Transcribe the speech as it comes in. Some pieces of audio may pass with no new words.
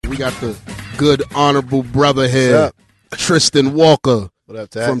We got the good, honorable brother here, Tristan Walker. What up,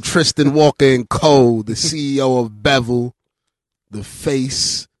 Tat? From Tristan Walker & Co., the CEO of Bevel, the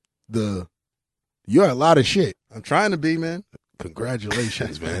face, you're a lot of shit. I'm trying to be, man.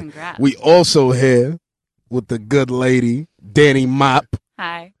 Congratulations, man. Congrats. We also here with the good lady, Danny Mop.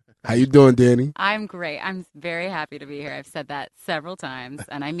 Hi. How you doing, Danny? I'm great. I'm very happy to be here. I've said that several times,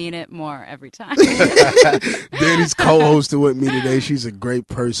 and I mean it more every time. Danny's co-hosting with me today. She's a great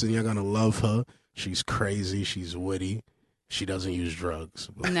person. You're going to love her. She's crazy. She's witty. She doesn't use drugs.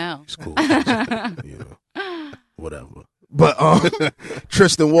 No. It's cool. Whatever. But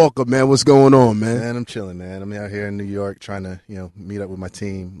Tristan Walker, man, what's going on, man? Man, I'm chilling, man. I'm out here in New York trying to, meet up with my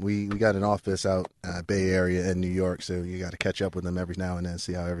team. We got an office out Bay Area in New York, so you got to catch up with them every now and then,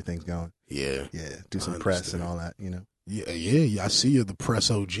 see how everything's going. Yeah. Yeah, do some press and all that, Yeah, I see you're the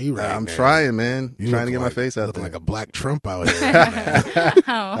press OG right now. I'm trying, man. You trying to get like, my face out looking there. like a black Trump out here. Man.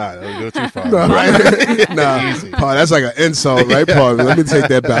 All right, don't go too far. No, right? Nah, Paul, that's like an insult, right, Paul? Let me take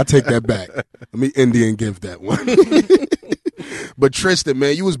that back. I'll take that back. Let me Indian give that one. But Tristan,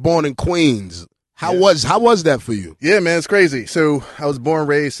 man, you was born in Queens. How was that for you? Yeah, man, it's crazy. So I was born and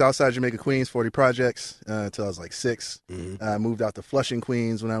raised Southside Jamaica, Queens, 40 Projects until I was like 6. Mm-hmm. I moved out to Flushing,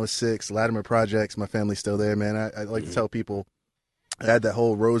 Queens when I was 6. Latimer Projects, my family's still there, man. I like to tell people I had that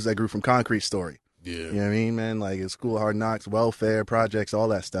whole Rose That Grew from Concrete story. Yeah. You know what I mean, man? Like it's School of Hard Knocks, welfare, projects, all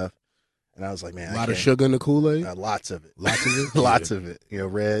that stuff. And I was like, man, a lot of sugar in the Kool-Aid? Lots of it. Lots of it? Lots of it.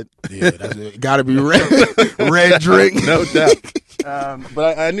 Red. Yeah, that's it. Gotta be red. Red drink. No doubt.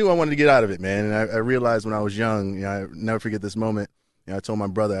 But I knew I wanted to get out of it, man. And I realized when I was young, I never forget this moment. I told my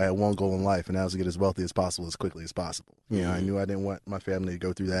brother I had one goal in life, and that was to get as wealthy as possible as quickly as possible. I knew I didn't want my family to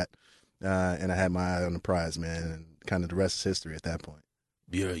go through that. And I had my eye on the prize, man. And kind of the rest is history at that point.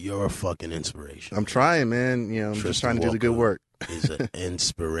 You're a fucking inspiration. I'm trying, man. I'm just trying to do the good work. Is an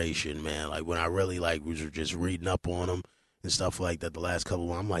inspiration, man. Like when I really was just reading up on him and stuff like that the last couple of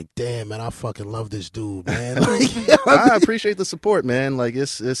months, I'm like, damn, man, I fucking love this dude, man. I appreciate the support, man. Like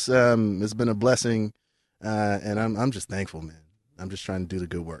it's been a blessing, and I'm just thankful, man. I'm just trying to do the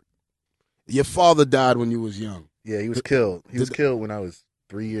good work. Your father died when you was young. Yeah, he was killed. He was killed when I was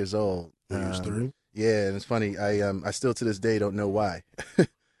 3 years old. When you was 3? Yeah, and it's funny. I still to this day don't know why.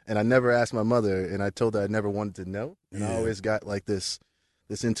 And I never asked my mother, and I told her I never wanted to know. And I always got like this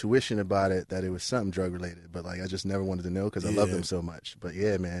intuition about it that it was something drug related, but like I just never wanted to know because I loved him so much. But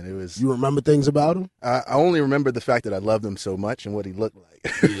yeah, man, it was. You remember things about him? I only remember the fact that I loved him so much and what he looked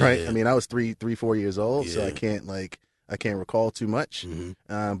like. Right? I mean, I was 4 years old, so I can't recall too much.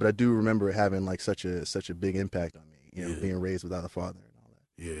 Mm-hmm. But I do remember it having like such a big impact on me. Being raised without a father and all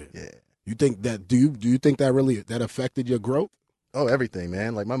that. Yeah. You think that? Do you think that really affected your growth? Oh, everything,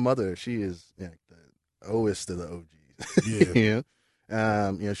 man. Like my mother, she is the oldest of the OGs.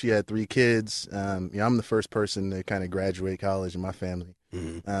 Yeah. She had 3 kids. I'm the first person to kind of graduate college in my family.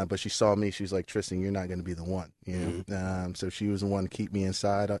 Mm-hmm. But she saw me. She's like, Tristan, you're not going to be the one. So she was the one to keep me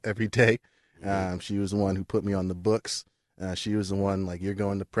inside every day. She was the one who put me on the books. She was the one like, you're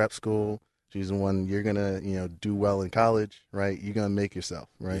going to prep school. She's the one you're gonna, do well in college, right? You're gonna make yourself,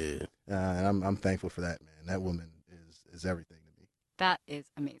 right? Yeah. And I'm thankful for that, man. That woman is everything to me. That is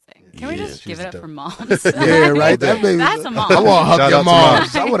amazing. Can we just give it up for moms? Yeah, right. That's a mom. I want to hug Shout your out to mom.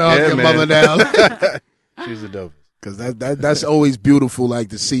 moms. I want to hug your man. mother now. She's the dopest. Because that's always beautiful, like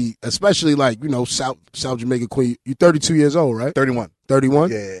to see, especially like South Jamaica Queen. You're 32 years old, right? 31.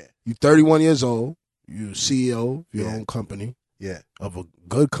 31. Yeah. You're 31 years old. You're CEO of your own company. Yeah. Of a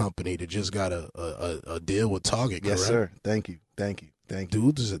good company that just got a deal with Target. Yes, correct? sir. Thank you.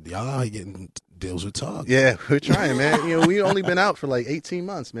 Dudes, y'all getting deals with Target. Yeah, we're trying, man. We only been out for like 18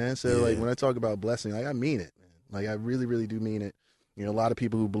 months, man. So like when I talk about blessing, like I mean it, man. Like I really, really do mean it. A lot of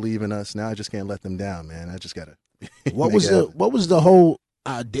people who believe in us now, I just can't let them down, man. I just gotta. What was the whole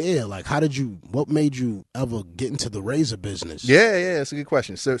idea? Like, what made you ever get into the razor business? Yeah, that's a good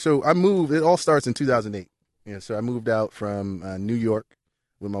question. So I moved. It all starts in 2008. So I moved out from New York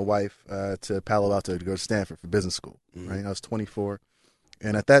with my wife to Palo Alto to go to Stanford for business school. Right, I was 24,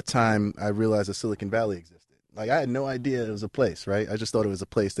 and at that time I realized that Silicon Valley existed. Like I had no idea it was a place. Right, I just thought it was a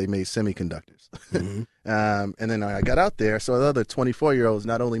place they made semiconductors. And then I got out there, saw the other 24-year-olds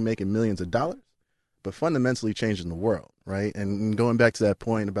not only making millions of dollars, but fundamentally changing the world. Right, and going back to that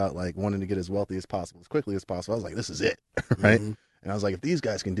point about like wanting to get as wealthy as possible, as quickly as possible, I was like, this is it. Right, and I was like, if these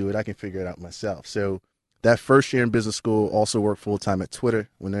guys can do it, I can figure it out myself. So. That first year in business school, also worked full-time at Twitter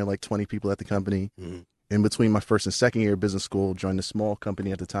when there were like 20 people at the company. In between my first and second year of business school, joined a small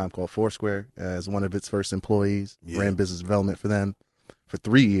company at the time called Foursquare as one of its first employees, ran business development for them for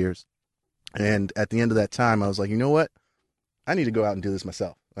 3 years. And at the end of that time, I was like, you know what? I need to go out and do this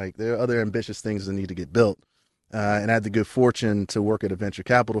myself. Like there are other ambitious things that need to get built. And I had the good fortune to work at a venture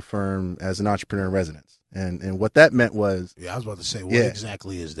capital firm as an entrepreneur in residence. And what that meant was, Yeah, I was about to say, what Yeah.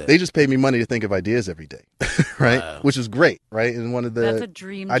 exactly is that? they just paid me money to think of ideas every day, right? Wow. Which was great, right? And one of That's a the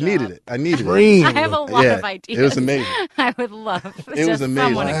dream I job. needed it. I needed it. Dream. I have a lot Yeah, of ideas. it was amazing. I would love It was just amazing.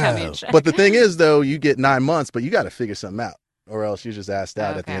 someone to come Wow. and check. But the thing is, though, you get 9 months, but you got to figure something out, or else you're just asked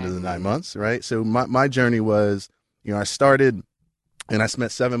out at the end of the 9 months, right? So my journey was, I started, and I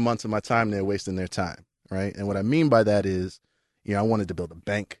spent 7 months of my time there wasting their time, right? And what I mean by that is, I wanted to build a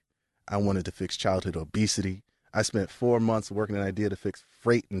bank. I wanted to fix childhood obesity. I spent 4 months working an idea to fix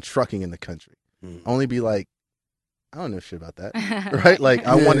freight and trucking in the country. Only be like, I don't know shit about that, right? Like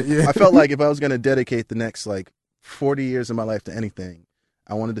I felt like if I was going to dedicate the next like 40 years of my life to anything,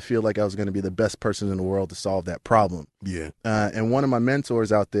 I wanted to feel like I was going to be the best person in the world to solve that problem. Yeah. And one of my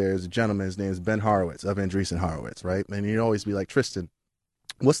mentors out there is a gentleman. His name is Ben Horowitz of Andreessen Horowitz, right? And he'd always be like, Tristan,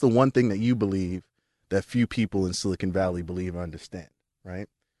 what's the one thing that you believe that few people in Silicon Valley believe or understand, right?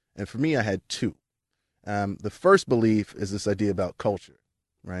 And for me, I had two. The first belief is this idea about culture,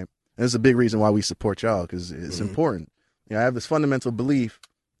 right? And this is a big reason why we support y'all, because it's important. I have this fundamental belief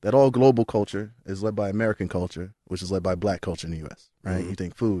that all global culture is led by American culture, which is led by black culture in the U.S., right? You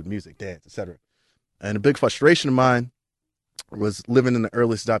think food, music, dance, etc. And a big frustration of mine was living in the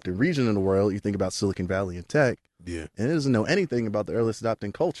earliest adopting region in the world. You think about Silicon Valley and tech, Yeah. and it doesn't know anything about the earliest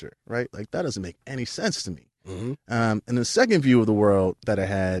adopting culture, right? Like that doesn't make any sense to me. And the second view of the world that I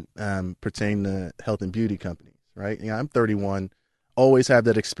had pertained to health and beauty companies, right? I'm 31, always have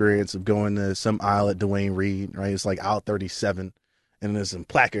that experience of going to some aisle at Duane Reade, right? It's like aisle 37, and there's some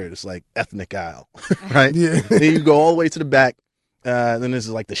placard, it's like ethnic aisle, right? Yeah. Then you go all the way to the back, then there's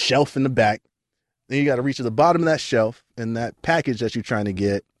like the shelf in the back. Then you got to reach to the bottom of that shelf, and that package that you're trying to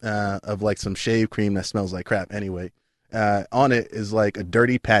get of like some shave cream that smells like crap anyway. On it is like a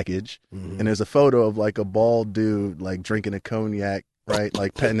dirty package, and there's a photo of like a bald dude like drinking a cognac, right?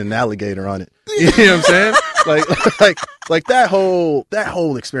 Like petting an alligator on it. You know what I'm saying? like that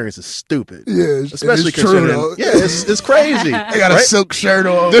whole experience is stupid. Yeah, especially it's true, considering. though. Yeah, it's crazy. They got a right? silk shirt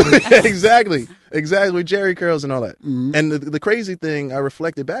on. exactly, with Jerry curls and all that. And the crazy thing, I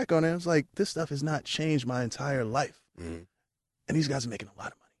reflected back on it. I was like, this stuff has not changed my entire life, and these guys are making a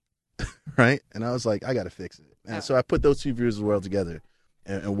lot of money, right? And I was like, I got to fix it. And so I put those two views of the world together,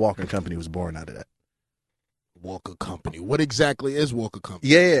 and Walker & Company was born out of that. Walker Company. What exactly is Walker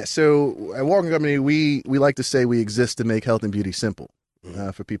Company? Yeah. So at Walker & Company, we like to say we exist to make health and beauty simple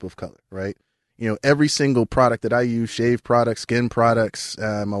for people of color, right? Every single product that I use, shave products, skin products,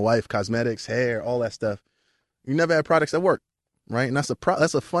 my wife, cosmetics, hair, all that stuff, you never had products that work, right? And that's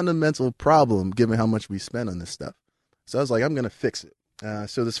a fundamental problem given how much we spend on this stuff. So I was like, I'm going to fix it.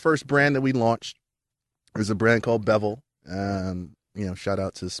 So this first brand that we launched is a brand called Bevel. Shout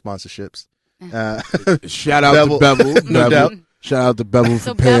out to sponsorships. Shout out Bevel. to Bevel. No doubt. Shout out to Bevel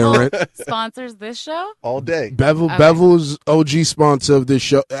So for paying Bevel rent. sponsors this show? All day. Bevel, Okay. Bevel's OG sponsor of this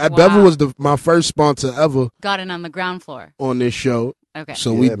show. Bevel was my first sponsor ever Got in on the ground floor. on this show. Okay.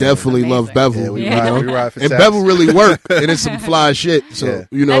 So Yeah, we man. definitely love Amazing. Bevel. Yeah, we you Yeah. know? ride for And tax. Bevel really worked, and it's some fly shit. So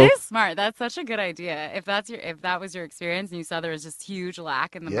Yeah. That is smart. That's such a good idea. If that was your experience and you saw there was just huge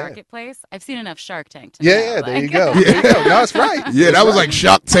lack in the Yeah. marketplace, I've seen enough Shark Tank to know. Yeah, there you like- go. There you go. No, it's right. yeah, It's that was right. like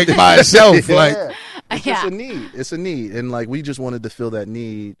Shark Tank by itself. Like, Yeah. It's just a need. It's a need, and like we just wanted to fill that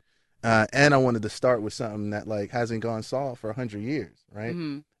need, and I wanted to start with something that like hasn't gone solved for 100 years, right?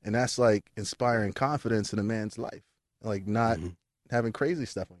 Mhm. And that's like inspiring confidence in a man's life, like not having crazy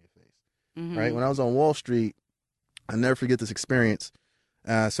stuff on your face, Mhm. right? When I was on Wall Street, I never forget this experience.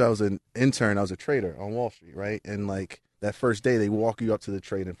 So I was an intern. I was a trader on Wall Street, right? And like that first day, they walk you up to the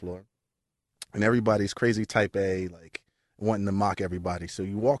trading floor, and everybody's crazy type A, like wanting to mock everybody. So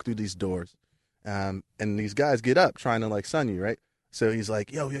you walk through these doors. And these guys get up trying to like sun you, right? So he's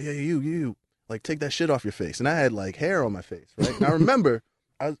like, yo, you, like take that shit off your face. And I had like hair on my face, right? And I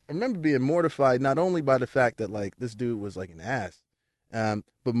remember being mortified not only by the fact that like this dude was like an ass,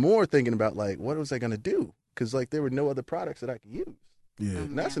 but more thinking about like what was I gonna do? Because like there were no other products that I could use. yeah.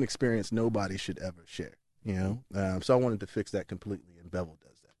 And that's an experience nobody should ever share, So I wanted to fix that completely, and Bevel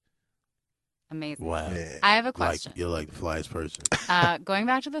does that. Amazing. Wow. Yeah. I have a question. You're like the flyest person. Going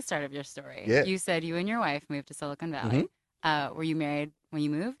back to the start of your story, Yeah. you said you and your wife moved to Silicon Valley. Were you married when you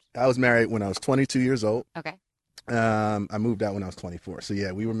moved? I was married when I was 22 years old. Okay. I moved out when I was 24. So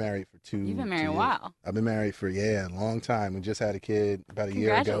yeah, we were married for two. You've been married 2 a years. while. I've been married for a long time. We just had a kid about a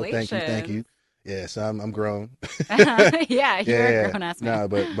year ago. Thank you. Congratulations. Yeah, so I'm grown. Yeah, you're a grown ass man. No,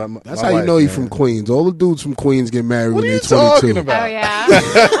 but That's my how you wife, know you man. from Queens. All the dudes from Queens get married What when are they're you 22. talking about? Oh yeah,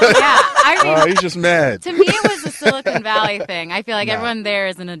 yeah. I mean, He's just mad. to me, it was the Silicon Valley thing. I feel like Nah. everyone there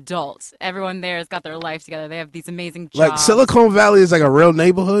is an adult. Everyone there has got their life together. They have these amazing jobs. Like Silicon Valley is like a real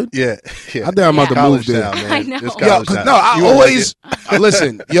neighborhood. Yeah, yeah. I think I'm about to College move there. town, man. I know. It's Yo, Yo, college 'cause town. no, I You won't like always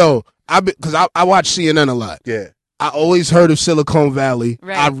listen. Yo, because I watch CNN a lot. it. Yeah. I always heard of Silicon Valley.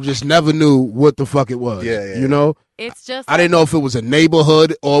 Right. I just never knew what the fuck it was. Yeah. You know, It's just I didn't know if it was a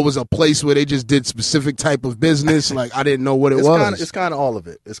neighborhood or it was a place where they just did specific type of business. Like I didn't know what it was. It's kind of all of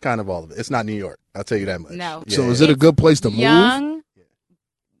it. It's kind of all of it. It's not New York. I'll tell you that much. No. Yeah, So is yeah. it a good place to move? young.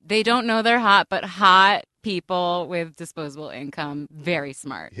 They don't know they're hot, but hot people with disposable income, very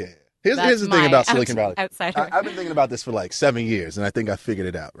smart. Yeah. Here's That's the thing my about Silicon Valley. outsider. I've been thinking about this for like 7 years, and I think I figured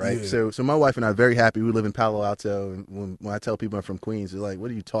it out, right? Yeah. So my wife and I are very happy. We live in Palo Alto, and when I tell people I'm from Queens, they're like, "What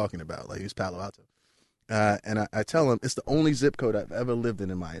are you talking about? Like, it's Palo Alto." And I tell them it's the only zip code I've ever lived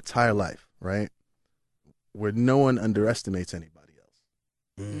in my entire life, right? Where no one underestimates anybody else.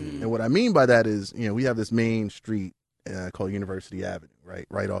 And what I mean by that is, we have this main street called University Avenue,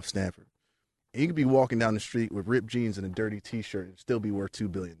 right off Stanford. And you could be walking down the street with ripped jeans and a dirty T-shirt and still be worth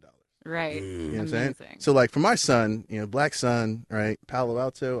 $2 billion. Right. You know what I'm saying? Amazing. So, like, for my son, black son, right, Palo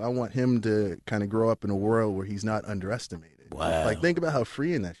Alto, I want him to kind of grow up in a world where he's not underestimated. Wow. Like, think about how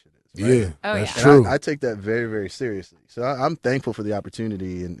freeing that shit is. Right? Yeah, Oh, that's yeah. true. And I take that very, very seriously. So I'm thankful for the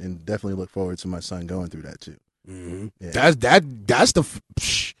opportunity and definitely look forward to my son going through that too. Yeah. That's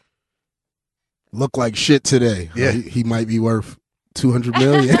the look like shit today. Yeah. He might be worth 200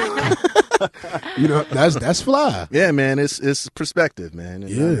 million. That's fly. Yeah, man, it's perspective, man. And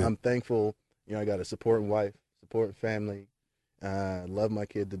Yeah. I'm thankful. I got a supporting wife, supporting family. Love my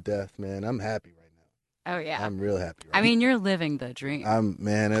kid to death, man. I'm happy right now. Oh yeah. I'm real happy. Right I mean, you're living the dream.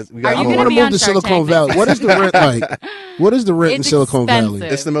 man. We Are got you I gonna want to be move on to Shark Silicon Tank Valley. next What is the rent like? What is the rent in It's Silicon Valley?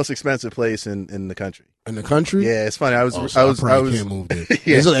 expensive. It's the most expensive place in the country. In the country? Yeah, it's funny. I was probably can't move there.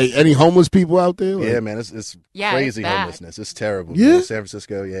 Yeah. Is there any homeless people out there? Like- Yeah, man, it's Yeah, crazy it's bad. homelessness. It's terrible. Yeah? man. San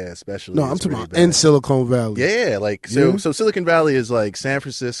Francisco, yeah, especially. No, I'm it's talking really about bad. in Silicon Valley. Yeah, like so. Yeah? So Silicon Valley is like San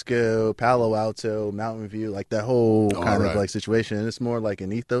Francisco, Palo Alto, Mountain View, like that whole kind right. of like situation. And it's more like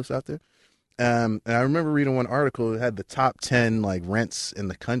an ethos out there. And I remember reading one article that had the top 10 like rents in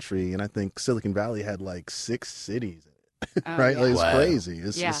the country, and I think Silicon Valley had like 6 cities, Oh, right? yeah. Like, it's Wow. crazy.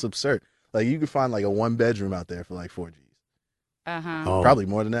 It's Yeah. absurd. Like you could find like a 1-bedroom out there for like 4 G's, Uh-huh. Oh. probably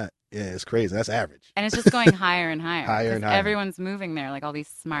more than that. Yeah, it's crazy. That's average. And it's just going higher and higher. Higher and 'cause higher. Everyone's moving there, like all these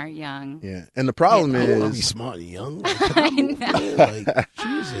smart young. Yeah, and the problem Yeah. I wanna be is, smart and young. I know. Like,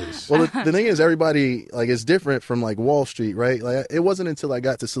 Jesus. well, the thing is, everybody like it's different from like Wall Street, right? Like it wasn't until I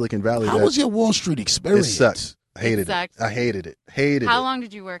got to Silicon Valley How that was your Wall Street it experience? sucked. I hated it. sucked. I hated it. Hated How it. long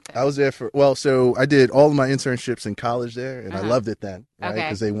did you work there? I was there so I did all of my internships in college there, and I Uh-huh. loved it then, right? Okay.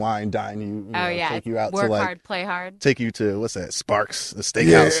 Because they wine, dine you, oh yeah, take you out work to like hard, play hard. take you to what's that, Sparks, the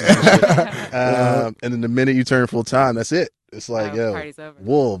steakhouse, and, shit. And then the minute you turn full time, that's it. It's like Oh, party's over.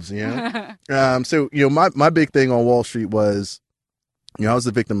 wolves, So my big thing on Wall Street was, I was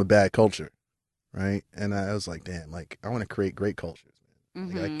the victim of bad culture, right? And I was like, damn, like I want to create great cultures, man.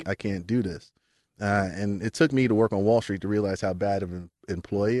 Mhm. Like, I can't do this. And it took me to work on Wall Street to realize how bad of an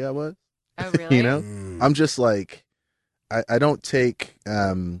employee I was. Oh really? You know? Mm. I'm just like, I don't take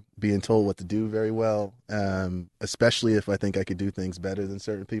being told what to do very well, especially if I think I could do things better than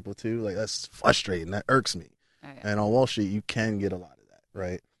certain people too. Like that's frustrating. That irks me. Oh, yeah. And on Wall Street, you can get a lot of that,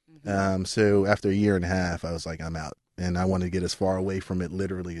 right? Mhm. So after a year and a half, I was like, I'm out. And I wanted to get as far away from it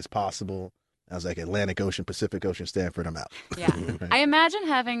literally as possible. I was like, Atlantic Ocean, Pacific Ocean, Stanford, I'm out. Yeah. Right? I imagine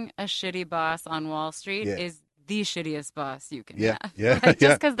having a shitty boss on Wall Street Yeah. is the shittiest boss you can Yeah, have. yeah, Like, yeah.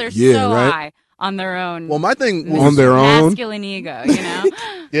 just because they're Yeah, so right. high on their own. Well, my thing was, On their own? masculine ego, you know.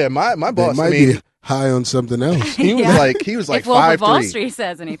 yeah, my They boss, might be high on something else. he was Yeah. like, he was like if Wolf of Wall 5'3". Street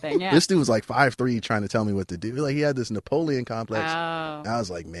says anything, yeah. This dude was like 5'3", trying to tell me what to do. Like he had this Napoleon complex. Oh. I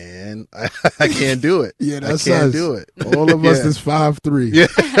was like, man, I can't do it. Yeah, that's I can't us. do it. All of us Yeah. is 5'3". Yeah.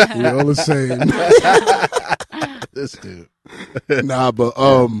 We're all the same. This dude. Nah, but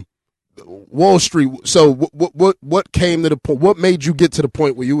Wall Street. So what came to the point? What made you get to the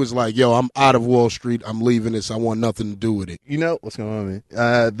point where you was like, "Yo, I'm out of Wall Street. I'm leaving this. I want nothing to do with it." You know what's going on, man?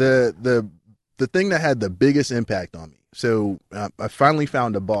 The thing that had the biggest impact on me. So I finally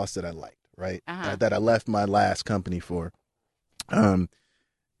found a boss that I liked, right? Uh-huh. That I left my last company for.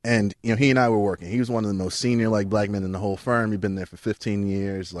 And he and I were working. He was one of the most senior like black men in the whole firm. He'd been there for 15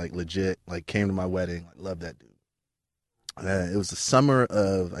 years, like legit. Like came to my wedding. Like loved that dude. It was the summer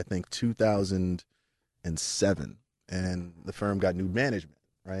of I think 2007, and the firm got new management.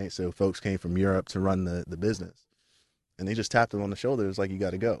 right? So folks came from Europe to run the business, and they just tapped him on the shoulder. It was like, you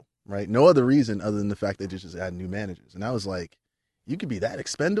got to go, right? No other reason other than the fact they just had new managers. And I was like, you could be that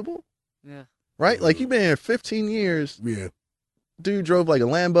expendable? Yeah. Right? Like, you've been here 15 years. Yeah. Dude drove like a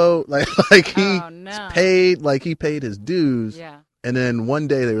Lambo. Like he paid, like he paid his dues. Yeah. And then one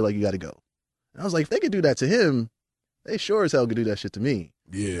day they were like, you got to go. And I was like, if they could do that to him, they sure as hell could do that shit to me.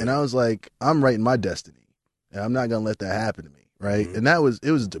 Yeah. And I was like, I'm writing my destiny, and I'm not going to let that happen to me. Right. Mm-hmm. And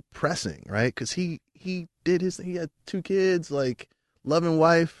it was depressing. Right. Cause he did his thing. He had 2 kids, like loving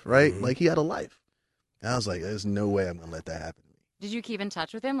wife. Right. Mm-hmm. Like he had a life. And I was like, there's no way I'm going to let that happen to me. Did you keep in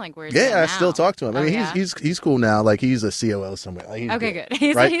touch with him? Like, where's I still talk to him. I mean, yeah? he's cool now. Like, he's a COO somewhere. Like, he's Okay, good.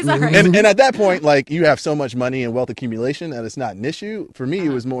 He's right? all right. And at that point, like, you have so much money and wealth accumulation that it's not an issue. For me, it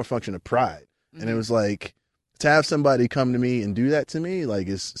was more a function of pride. And it was like, to have somebody come to me and do that to me, like,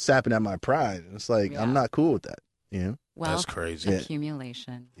 it's sapping at my pride. And it's like, I'm not cool with that. You know? Well, that's crazy.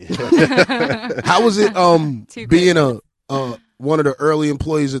 Accumulation. Yeah. How was it being a one of the early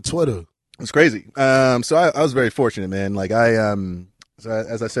employees at Twitter? It's crazy. So I was very fortunate, man. Like so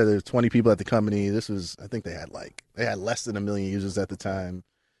as I said, there were 20 people at the company. This was, I think they had less than 1 million users at the time.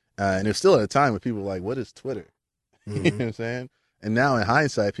 And it was still at a time when people were like, what is Twitter? Mm-hmm. You know what I'm saying? And now in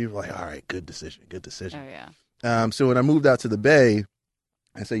hindsight, people are like, all right, good decision. Oh, yeah. So when I moved out to the Bay,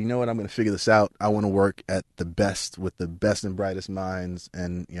 I said, you know what? I'm going to figure this out. I want to work at the best with the best and brightest minds.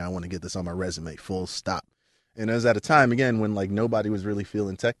 And, I want to get this on my resume, full stop. And it was at a time, again, when like nobody was really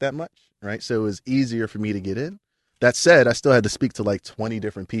feeling tech that much, right? So it was easier for me to get in. That said, I still had to speak to like 20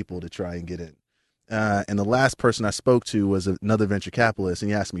 different people to try and get in. And the last person I spoke to was another venture capitalist,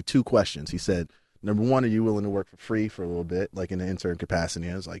 and he asked me 2 questions. He said, number 1, are you willing to work for free for a little bit, like in an intern capacity?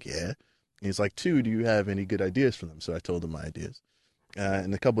 I was like, yeah. And he's like, 2, do you have any good ideas for them? So I told him my ideas.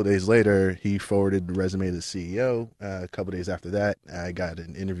 And a couple of days later, he forwarded the resume to the CEO. A couple of days after that, I got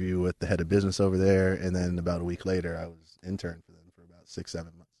an interview with the head of business over there. And then about a week later, I was intern for them for about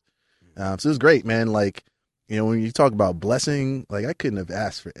 6-7 months. So it was great, man. Like, when you talk about blessing, like I couldn't have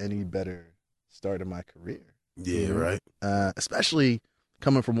asked for any better start of my career. Yeah, right. Especially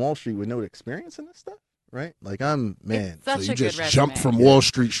coming from Wall Street with no experience in this stuff, right? Like man. So you just jumped from Wall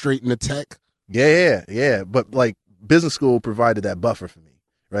Street straight into tech? Yeah. But like business school provided that buffer for me,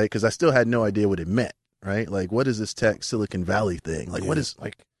 right? Because I still had no idea what it meant, right? Like, what is this tech Silicon Valley thing? Like, what is,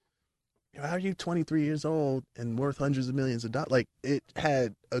 like, how are you 23 years old and worth hundreds of millions of dollars? Like, it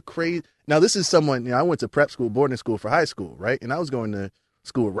had a crazy. Now, this is someone, I went to prep school, boarding school for high school, right? And I was going to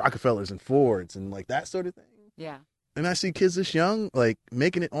school with Rockefellers and Fords and like that sort of thing. Yeah. And I see kids this young, like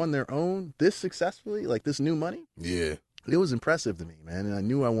making it on their own this successfully, like this new money. Yeah. It was impressive to me, man. And I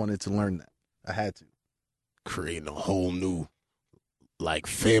knew I wanted to learn that. I had to. Creating a whole new, like,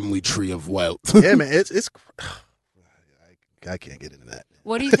 family tree of wealth. Yeah, man. It's I can't get into that.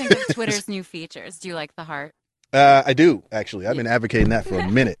 What do you think of Twitter's new features? Do you like the heart? I do, actually. I've been advocating that for a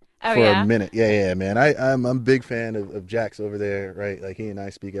minute. A minute. Yeah, man. I'm a big fan of Jax over there, right? Like, he and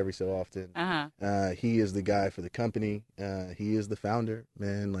I speak every so often. He is the guy for the company. He is the founder,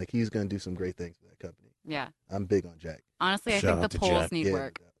 man. Like, he's going to do some great things for that company. Yeah. I'm big on Jack. Honestly, I think the polls need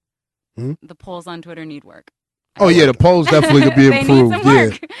work. The polls on Twitter need work. Oh, yeah, the polls definitely could be improved. Need some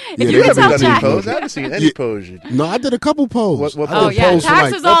work. Yeah, you haven't done any polls. I haven't seen any polls. No, I did a couple polls. What I polls? did polls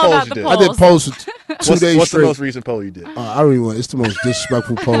Tax is all about the polls. I did polls for 2 days What's straight. the most recent poll you did? I don't even want. It's the most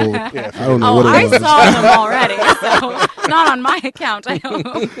disrespectful poll. Yeah, I don't know what it I was. saw them already, so not on my account. I hope.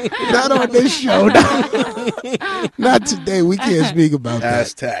 Not on this show. Not today. We can't speak about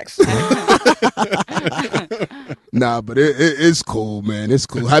Ass that. tax. Nah, but it's cool, man. It's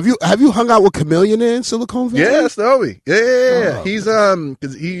cool. Have you hung out with Chameleon in Silicon Valley? Yeah, that's the homie. Yeah. Oh. He's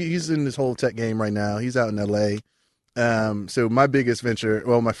cause he's in this whole tech game right now. He's out in LA. So my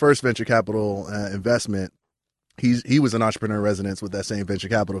first venture capital investment, he was an entrepreneur in residence with that same venture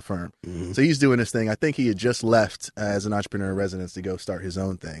capital firm. Mm-hmm. So he's doing this thing. I think he had just left as an entrepreneur in residence to go start his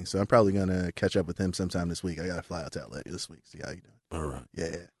own thing. So I'm probably gonna catch up with him sometime this week. I gotta fly out to LA this week. See how you doing. All right.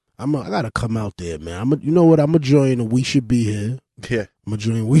 Yeah. I gotta come out there, man. You know what? I'm gonna join the We Should Be Here. Yeah. I'm gonna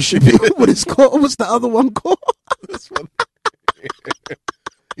join We Should Be. What it's called? What's the other one called? This one.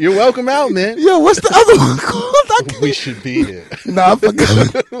 You're welcome out, man. Yo, what's the other one called? We should be here. Nah, I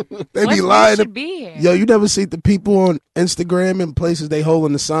forgot. They be lying. We should be here. Yo, you never see the people on Instagram and places they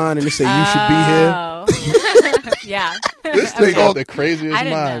holding the sign and they say you should be here. Yeah. This thing got the craziest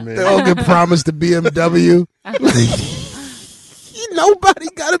mind, man. They all get promised a BMW. Nobody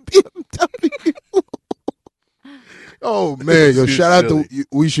got a BMW. Oh man, yo! Shout out to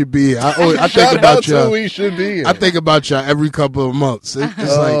We Should Be Here. I think about y'all. We should be here. I think about y'all every couple of months. It's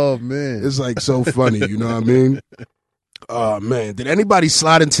oh man, it's like so funny. You know what I mean? Oh man, did anybody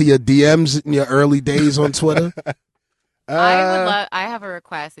slide into your DMs in your early days on Twitter? I have a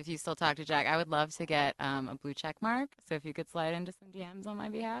request. If you still talk to Jack, I would love to get a blue check mark. So if you could slide into some DMs on my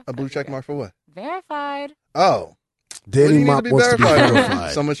behalf. A blue check mark for what? Verified. Oh. Danny Mop wants to be verified.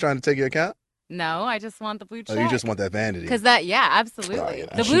 verified. Someone's trying to take your account? No, I just want the blue check. Oh, you just want that vanity. Because absolutely. Oh, yeah,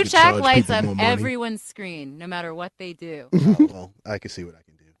 The she blue could check charge lights people up more money. everyone's screen, no matter what they do. Oh, well, I can see what I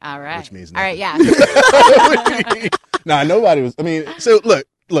can do. All right. Which means all right, nothing. yeah. Nah, nobody was. I mean, so look.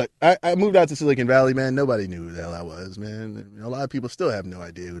 I moved out to Silicon Valley, man. Nobody knew who the hell I was, man. A lot of people still have no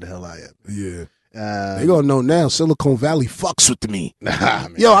idea who the hell I am. Yeah. They gonna know now. Silicon Valley fucks with me. Nah,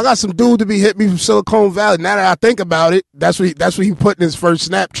 man. Yo, I got some dude to be hit me from Silicon Valley. Now that I think about it, that's what he put in his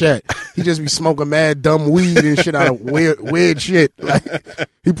first Snapchat. He just be smoking mad dumb weed and shit out of weird shit. Like,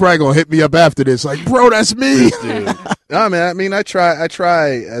 he probably gonna hit me up after this. Like, bro, that's me. Dude. No, man. I mean, I try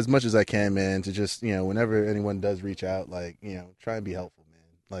as much as I can, man, to just whenever anyone does reach out, like try and be helpful,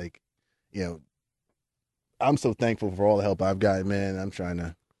 man. Like, I'm so thankful for all the help I've gotten, man. I'm trying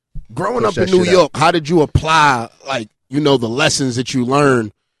to. Growing up in New York, how did you apply, like, the lessons that you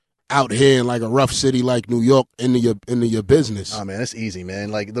learned out here in like a rough city like New York into your business? Oh man, it's easy,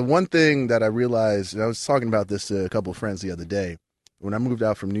 man. Like the one thing that I realized, I was talking about this to a couple of friends the other day. When I moved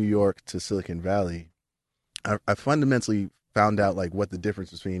out from New York to Silicon Valley, I fundamentally found out like what the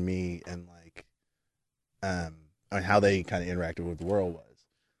difference between me and like, and how they kind of interacted with the world was.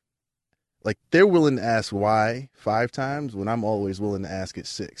 Like they're willing to ask why 5 times when I'm always willing to ask it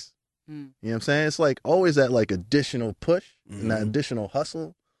 6. You know what I'm saying? It's like always that like additional push and that additional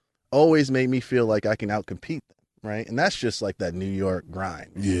hustle always made me feel like I can outcompete them, right? And that's just like that New York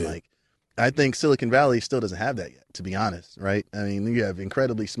grind. Yeah. Like I think Silicon Valley still doesn't have that yet, to be honest, right? I mean, you have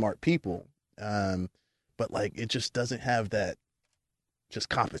incredibly smart people, but like it just doesn't have that just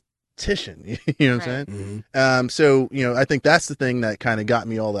competition. You know what I'm saying? Mm-hmm. So, I think that's the thing that kind of got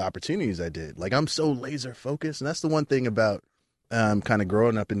me all the opportunities I did. Like I'm so laser focused. And that's the one thing about kind of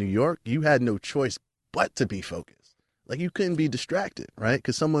growing up in New York. You had no choice but to be focused. Like you couldn't be distracted, right?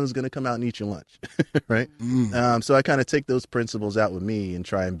 Because someone was going to come out and eat your lunch, right? So I kind of take those principles out with me and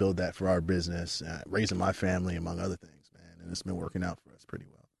try and build that for our business, raising my family, among other things, man. And it's been working out for us pretty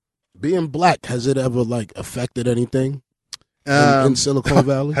well. Being black, has it ever like affected anything in Silicon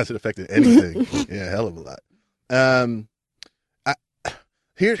Valley? Has it affected anything? Yeah, hell of a lot.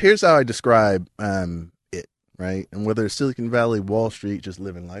 Here's how I describe it, right? And whether it's Silicon Valley, Wall Street, just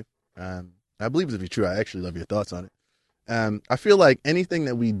living life. I believe it to be true. I actually love your thoughts on it. I feel like anything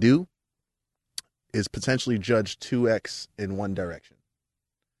that we do is potentially judged 2x in one direction,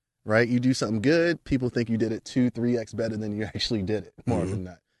 right? You do something good, people think you did it 2-3x better than you actually did it, more than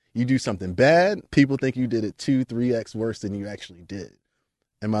not. You do something bad, people think you did it 2-3x worse than you actually did.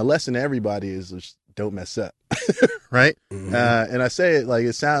 And my lesson to everybody is just don't mess up, right? And I say it like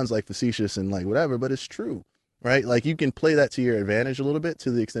it sounds like facetious and like whatever, but it's true, right? Like you can play that to your advantage a little bit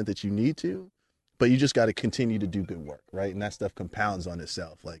to the extent that you need to, but you just got to continue to do good work, right? And that stuff compounds on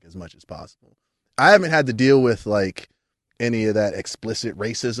itself like as much as possible. I haven't had to deal with like any of that explicit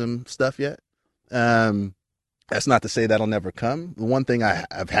racism stuff yet. That's not to say that'll never come. The one thing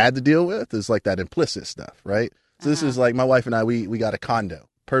I've had to deal with is like that implicit stuff, right? So this is like my wife and I, we got a condo.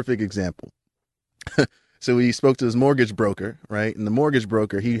 Perfect example. So we spoke to his mortgage broker, right? And the mortgage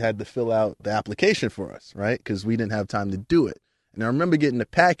broker, he had to fill out the application for us, right? Because we didn't have time to do it. And I remember getting the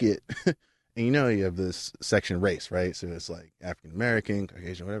packet, and you have this section race, right? So it's like African American,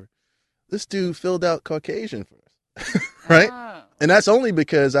 Caucasian, whatever. This dude filled out Caucasian for us, right? Oh. And that's only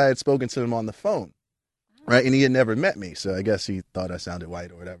because I had spoken to him on the phone, right? And he had never met me, so I guess he thought I sounded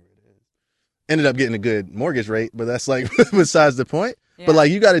white or whatever it is. Ended up getting a good mortgage rate, but that's like besides the point. Yeah. But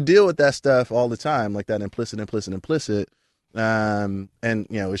like you got to deal with that stuff all the time, like that implicit. And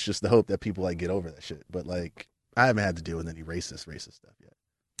it's just the hope that people like get over that shit. But like I haven't had to deal with any racist stuff yet.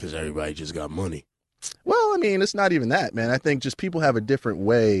 Because everybody just got money. Well, I mean, it's not even that, man. I think just people have a different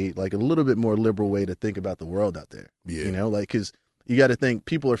way, like a little bit more liberal way to think about the world out there. Yeah. Like because you got to think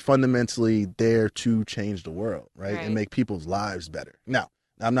people are fundamentally there to change the world, right? And make people's lives better. Now,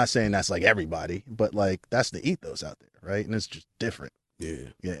 I'm not saying that's like everybody, but like that's the ethos out there, right? And it's just different.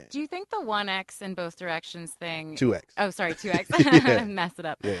 Yeah. Do you think the 1x in both directions thing? 2x. Oh, sorry, 2x. Mess it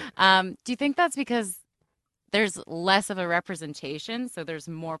up. Yeah. Do you think that's because there's less of a representation, so there's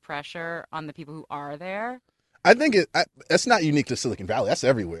more pressure on the people who are there? I think that's not unique to Silicon Valley. That's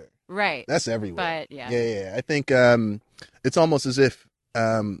everywhere. Right. That's everywhere. But Yeah. I think it's almost as if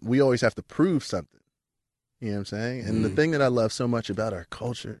we always have to prove something. You know what I'm saying? And the thing that I love so much about our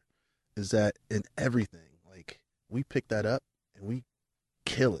culture is that in everything, like we pick that up and we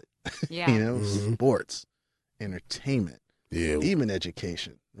kill it. Yeah. Sports, entertainment, even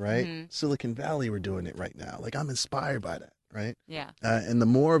education, right? Mm-hmm. Silicon Valley, we're doing it right now. Like, I'm inspired by that, right? Yeah. And the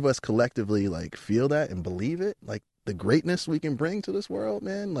more of us collectively like feel that and believe it, like the greatness we can bring to this world,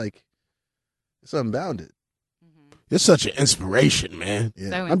 man, like it's unbounded. You're such an inspiration, man. Yeah.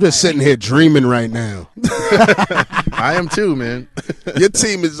 So I'm just sitting here dreaming right now. I am too, man. Your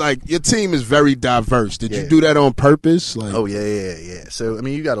team is very diverse. Did you do that on purpose? Like, oh yeah. So I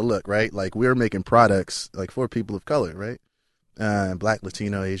mean, you got to look, right? Like, we're making products like for people of color, right? Black,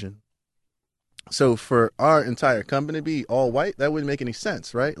 Latino, Asian. So for our entire company to be all white, that wouldn't make any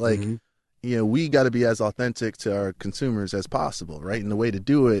sense, right? Like, we got to be as authentic to our consumers as possible, right? And the way to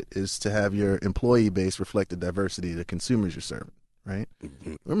do it is to have your employee base reflect the diversity of the consumers you're serving, right?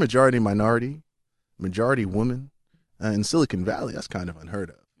 We're majority minority, majority woman. In Silicon Valley, that's kind of unheard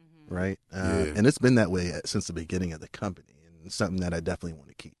of, right? And it's been that way since the beginning of the company, and it's something that I definitely want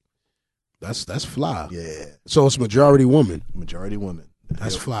to keep. That's fly. Yeah. So it's majority woman. Majority woman.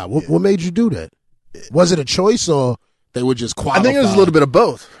 That's fly. What made you do that? Was it a choice, or they were just qualified? I think it was a little bit of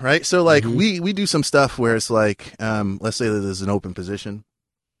both, right? So like we do some stuff where it's like, let's say that there's an open position.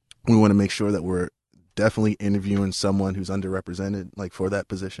 We want to make sure that we're definitely interviewing someone who's underrepresented, like for that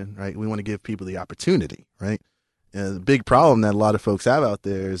position, right? We want to give people the opportunity, right? And the big problem that a lot of folks have out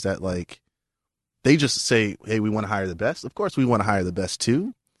there is that like they just say, hey, we want to hire the best. Of course, we want to hire the best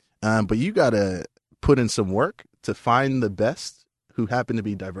too, but you got to put in some work to find the best who happen to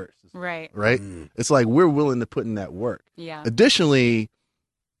be diverse. Right. It's like we're willing to put in that work. Yeah. Additionally,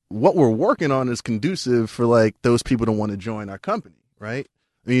 what we're working on is conducive for like those people to want to join our company, right?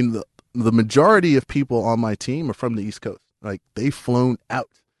 I mean, the majority of people on my team are from the East Coast. Like, they've flown out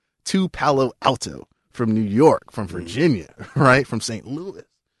to Palo Alto from New York, from Virginia, right? From St. Louis,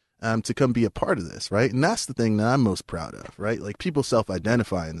 to come be a part of this, right? And that's the thing that I'm most proud of, right? Like, people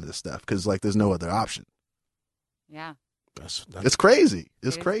self-identify into this stuff because like there's no other option. Yeah. It's crazy.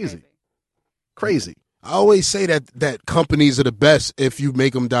 It's crazy. I always say that companies are the best if you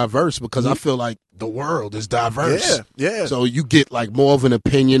make them diverse, because I feel like the world is diverse. Yeah. So you get like more of an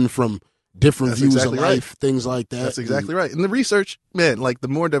opinion from different views of life, things like that. That's exactly right. And the research, man, like the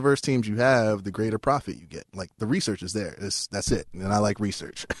more diverse teams you have, the greater profit you get. Like the research is there. That's it. And I like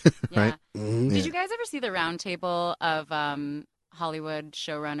research. Right? Did you guys ever see the roundtable of Hollywood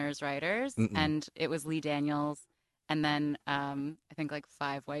showrunners, writers? And it was Lee Daniels, and then I think like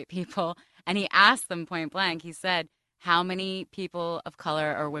 5 white people. And he asked them point blank, he said, how many people of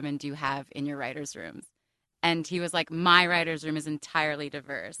color or women do you have in your writers' rooms? And he was like, my writer's room is entirely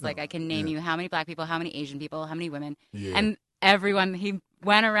diverse. Like, I can name you how many black people, how many Asian people, how many women. Yeah. And everyone, he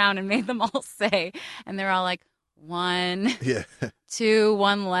went around and made them all say, and they're all like, 1, 2,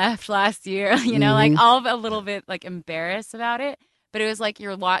 1 left last year. You know, like all a little bit like embarrassed about it. But it was like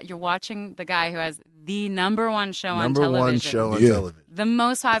you're watching the guy who has the number 1 show on television. Number 1 show on television. The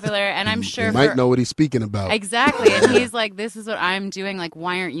most popular, and I'm sure you might know what he's speaking about. Exactly. And he's like, this is what I'm doing. Like,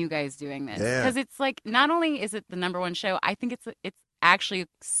 why aren't you guys doing this? Yeah. Because it's like, not only is it the number 1 show, I think it's actually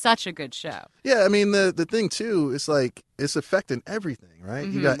such a good show. Yeah, I mean, the thing, too, is like, it's affecting everything, right?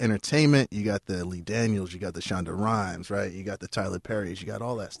 You got entertainment, you got the Lee Daniels, you got the Shonda Rhimes, right? You got the Tyler Perrys, you got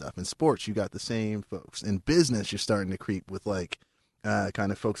all that stuff. In sports, you got the same folks. In business, you're starting to creep with like,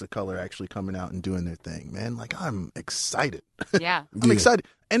 kind of folks of color actually coming out and doing their thing, man. Like, I'm excited. Yeah. I'm excited.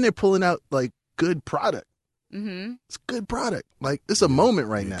 And they're pulling out, like, good product. It's good product. Like, it's a moment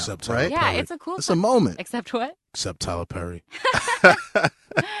right now, right? Yeah, it's a cool It's a moment. Except what? Except Tyler Perry.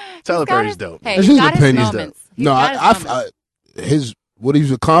 Tyler Perry's dope. Hey, he's got his moments. No, what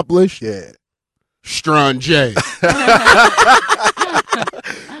he's accomplished? Yeah. Strong J.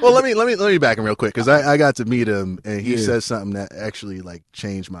 Well, let me back him real quick, because I got to meet him, and he says something that actually like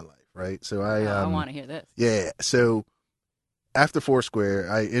changed my life, right? So I want to hear this. Yeah. So after Foursquare,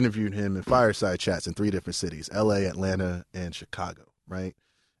 I interviewed him in fireside chats in 3 different cities: LA, Atlanta, and Chicago, right?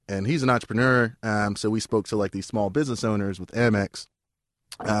 And he's an entrepreneur, so we spoke to like these small business owners with Amex,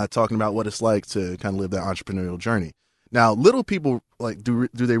 talking about what it's like to kind of live that entrepreneurial journey. Now, little people, like, do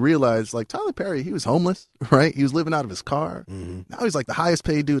they realize, like, Tyler Perry, he was homeless, right? He was living out of his car. Now he's, like, the highest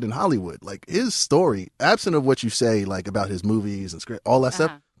paid dude in Hollywood. Like, his story, absent of what you say, like, about his movies and script, all that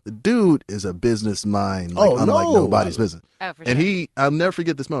stuff, the dude is a business mind, like, unlike nobody's business. Oh, for and sure. I'll never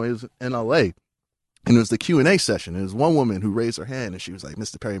forget this moment. It was in L.A., and it was the Q&A session. There was one woman who raised her hand, and she was like,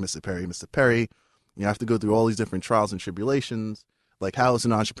 Mr. Perry, Mr. Perry, Mr. Perry, you have to go through all these different trials and tribulations. Like, how as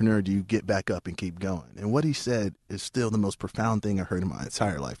an entrepreneur do you get back up and keep going? And what he said is still the most profound thing I heard in my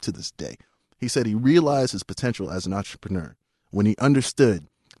entire life to this day. He said he realized his potential as an entrepreneur when he understood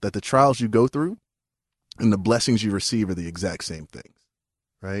that the trials you go through and the blessings you receive are the exact same things,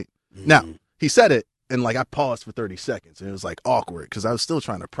 right? Now, he said it And like I paused for 30 seconds and it was like awkward because I was still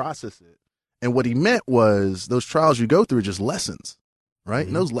trying to process it. And what he meant was those trials you go through are just lessons, right?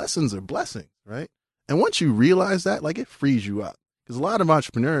 And those lessons are blessings, right? And once you realize that, like it frees you up. Because a lot of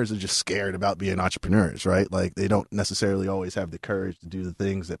entrepreneurs are just scared about being entrepreneurs, right? Like they don't necessarily always have the courage to do the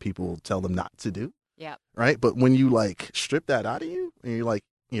things that people tell them not to do. Yeah. Right. But when you like strip that out of you and you're like,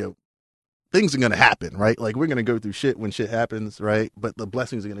 things are going to happen, right? Like we're going to go through shit when shit happens, right? But the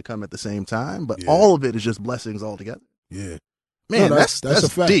blessings are going to come at the same time. But all of it is just blessings altogether. Yeah. Man, No, that's a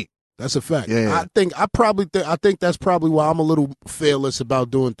fact. deep. That's a fact. Yeah. I think that's probably why I'm a little fearless about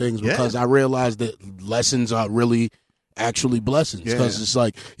doing things, because I realize that lessons are really actually blessings, because it's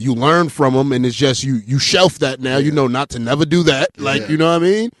like you learn from them, and it's just you shelf that now. You know not to never do that. Like you know what I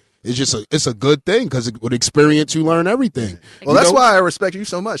mean? It's just it's a good thing, because with experience you learn everything. Well, that's why I respect you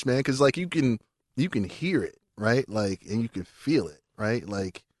so much, man. Because like you can hear it, right? Like, and you can feel it, right?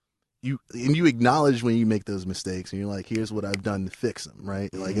 Like you acknowledge when you make those mistakes, and you're like, here's what I've done to fix them,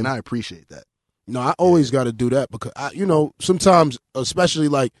 right? Like, and I appreciate that. No, I always got to do that, because I, sometimes, especially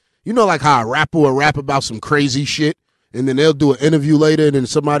like like how a rapper will rap about some crazy shit, and then they'll do an interview later, and then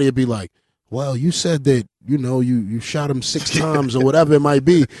somebody will be like, well, you said that, you shot him 6 times or whatever it might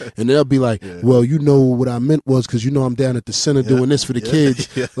be. And they'll be like, well, what I meant was, because I'm down at the center doing this for the kids.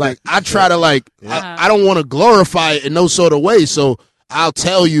 Like, I try to I don't want to glorify it in no sort of way. So I'll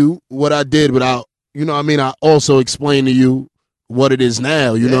tell you what I did, but I also explain to you what it is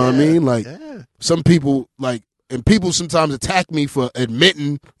now. You know what I mean? Like, some people, and people sometimes attack me for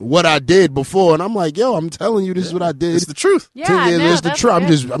admitting what I did before, and I'm like, yo, I'm telling you, this is what I did. It's the truth. Yeah, 10 years, it's the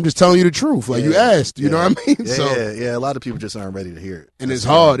truth. I'm just telling you the truth. Like you asked, you know what I mean? Yeah. A lot of people just aren't ready to hear it. And it's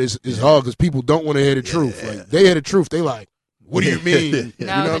hard. It's hard because people don't want to hear the truth. Like they hear the truth, they like, what do you mean?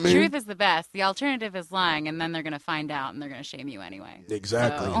 No, the truth is the best. The alternative is lying, and then they're going to find out, and they're going to shame you anyway.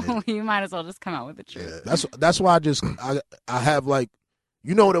 Exactly. So you might as well just come out with the truth. That's why I have what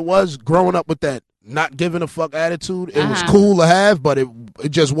it was growing up with that not giving a fuck attitude. It was cool to have, but it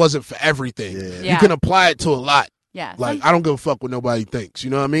just wasn't for everything. You can apply it to a lot. Yeah. Like, I don't give a fuck what nobody thinks.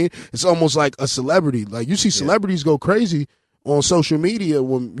 You know what I mean? It's almost like a celebrity. Like, you see celebrities go crazy on social media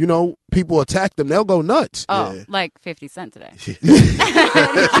when, people attack them. They'll go nuts. Oh, like 50 Cent today. Did you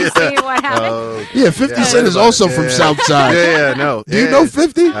see what happened? 50 Cent is also from Southside. No. Do you know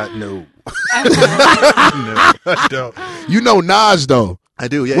 50? No. No, I don't. You know Nas, though. I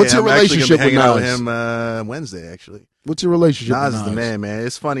do, yeah. What's your relationship with Nas? Out with him Wednesday, actually. What's your relationship Nas with Nas? Is the man.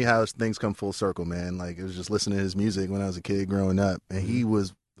 It's funny how things come full circle, man. Like, it was just listening to his music when I was a kid growing up, and he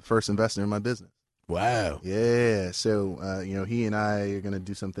was the first investor in my business. Wow. Yeah. So, he and I are going to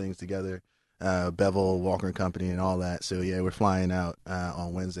do some things together, Bevel, Walker and Company, and all that. So, yeah, we're flying out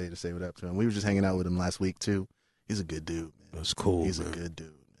on Wednesday to say what up to him. We were just hanging out with him last week, too. He's a good dude, man. That's cool, He's a good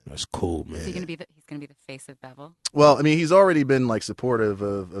dude. That's cool, man. Is he he's gonna be the face of Bevel? Well, I mean, he's already been supportive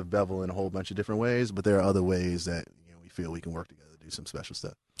of Bevel in a whole bunch of different ways, but there are other ways that we feel we can work together to do some special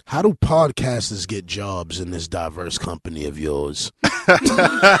stuff. How do podcasters get jobs in this diverse company of yours?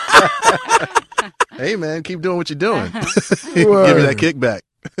 Hey, man, keep doing what you're doing. Give me that kickback.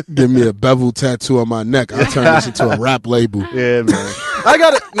 Give me a Bevel tattoo on my neck. I'll turn this into a rap label. Yeah, man. I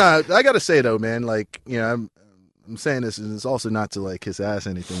gotta say though, man. I'm saying this, and it's also not to kiss ass or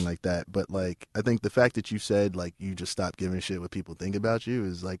anything like that, but I think the fact that you said you just stop giving a shit what people think about you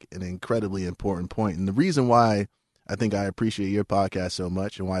is an incredibly important point. And the reason why I think I appreciate your podcast so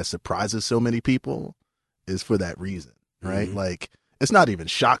much and why it surprises so many people is for that reason, right? Mm-hmm. It's not even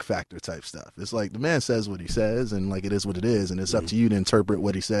shock factor type stuff. It's the man says what he says, and it is what it is, and it's up to you to interpret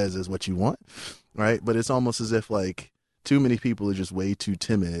what he says as what you want, right? But it's almost as if too many people are just way too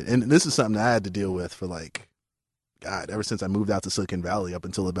timid, and this is something I had to deal with for God, ever since I moved out to Silicon Valley up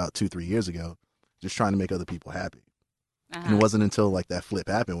until about 2-3 years ago, just trying to make other people happy. And it wasn't until that flip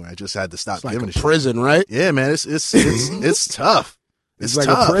happened where I just had to stop giving a shit. Prison, right? Yeah, man, it's tough. It's like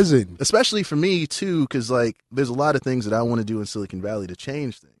tough. A prison, especially for me too, because there's a lot of things that I want to do in Silicon Valley to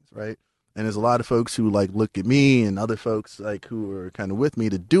change things, right? And there's a lot of folks who look at me and other folks who are kind of with me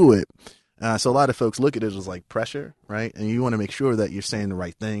to do it. So a lot of folks look at it as pressure, right? And you want to make sure that you're saying the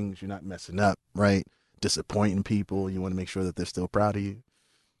right things, you're not messing up, right? Disappointing people. You want to make sure that they're still proud of you.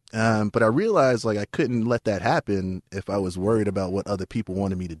 But I realized I couldn't let that happen if I was worried about what other people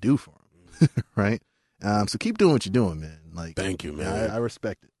wanted me to do for them. Right. So keep doing what you're doing, man. Thank you, man. I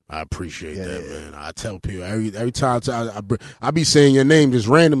respect it. I appreciate that, man. I tell people every time I be saying your name just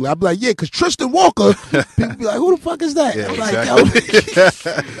randomly. I be like, yeah, because Tristan Walker. People be like, who the fuck is that? Yeah, I'm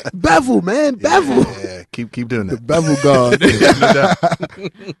exactly. Yo, Bevel, man, Bevel. Yeah. Keep doing The that. bevel guard.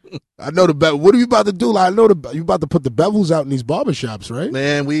 I know the bevel. What are you about to do? Like, I know you about to put the bevels out in these barbershops, right?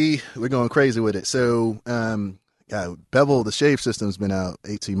 Man, we're going crazy with it. So, Bevel, the shave system's been out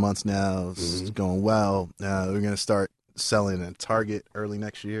 18 months now. It's going well. We're going to start selling at Target early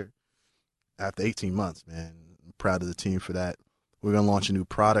next year. After 18 months, man. I'm proud of the team for that. We're going to launch a new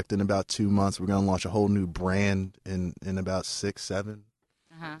product in about 2 months. We're going to launch a whole new brand in about 6, 7.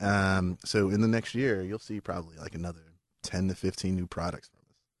 So in the next year, you'll see probably like another 10 to 15 new products from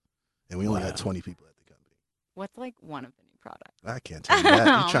us. And we only got 20 people at the company. What's like one of the new products? I can't tell you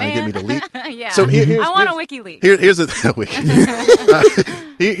that. You trying to get me to leak? Yeah. So I want a wiki leak. Here's the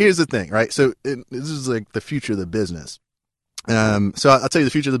here's the thing, right? So this is like the future of the business. So I'll tell you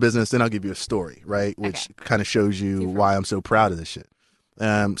the future of the business, then I'll give you a story, right? Which kind of shows you why I'm so proud of this shit.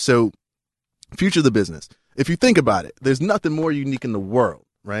 So future of the business. If you think about it, there's nothing more unique in the world,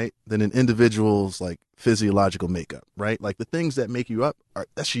 right, than an individual's like physiological makeup, right? Like the things that make you up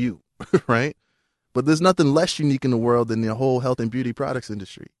that's you, right? But there's nothing less unique in the world than the whole health and beauty products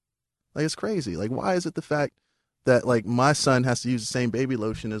industry. Like it's crazy. Like why is it the fact that like my son has to use the same baby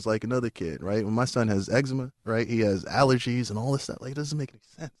lotion as like another kid, right? When my son has eczema, right? He has allergies and all this stuff. Like it doesn't make any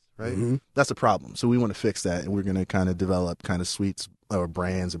sense, right? That's a problem. So we want to fix that, and we're going to kind of develop kind of suites or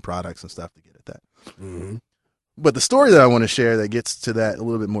brands and products and stuff to get at that. But the story that I want to share that gets to that a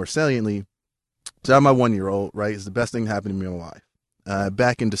little bit more saliently. So I'm my 1-year-old, right? It's the best thing that happened to me in my life.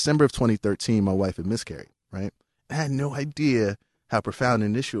 Back in December of 2013, my wife had miscarried, right? I had no idea how profound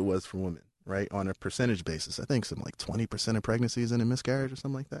an issue it was for women, right? On a percentage basis. I think something like 20% of pregnancies end in miscarriage or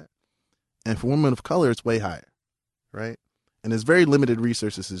something like that. And for women of color, it's way higher, right? And there's very limited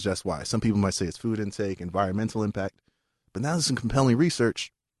research to suggest why. Some people might say it's food intake, environmental impact. But now there's some compelling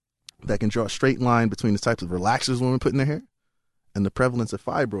research that can draw a straight line between the types of relaxers women put in their hair and the prevalence of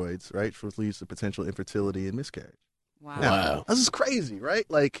fibroids, right? Which leads to potential infertility and miscarriage. Wow. This is crazy, right?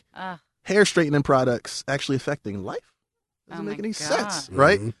 Like hair straightening products actually affecting life. Doesn't make any sense,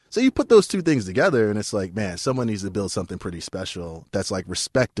 right? So you put those two things together and it's like, man, someone needs to build something pretty special that's like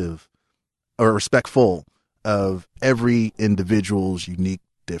respectful of every individual's unique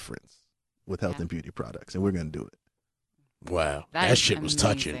difference with health and beauty products. And we're going to do it. Wow. That shit was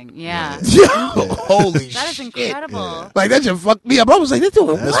touching. Yeah. Yo, holy shit. That is incredible. Yeah. Like that just fucked me up. I was like,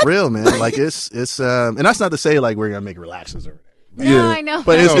 that's real, man. Like it's and that's not to say like we're going to make relaxers or whatever. No, I know.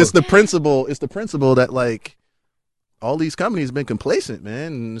 But it's the principle. It's the principle that like all these companies have been complacent,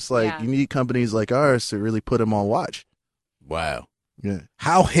 man. And it's like you need companies like ours to really put them on watch. Wow. Yeah.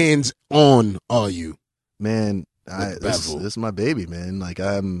 How hands on are you? Man, this is my baby, man. Like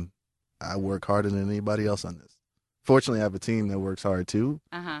I work harder than anybody else on this. Fortunately, I have a team that works hard too.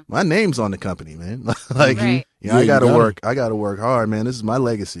 My name's on the company, man. Like, I gotta work. I gotta work hard, man. This is my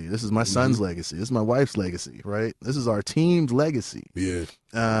legacy. This is my son's legacy. This is my wife's legacy, right? This is our team's legacy. Yeah.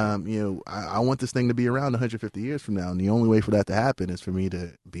 I want this thing to be around 150 years from now, and the only way for that to happen is for me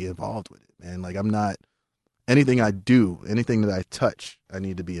to be involved with it, man. Like, I'm not anything I do, anything that I touch, I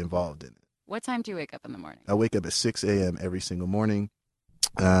need to be involved in it. What time do you wake up in the morning? I wake up at 6 a.m. every single morning.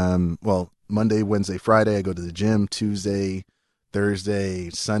 Monday, Wednesday, Friday, I go to the gym. Tuesday, Thursday,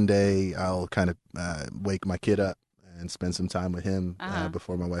 Sunday, I'll kind of wake my kid up and spend some time with him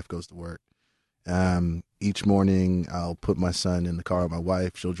before my wife goes to work. Each morning, I'll put my son in the car with my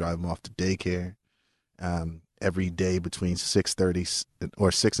wife. She'll drive him off to daycare. Every day between 6:30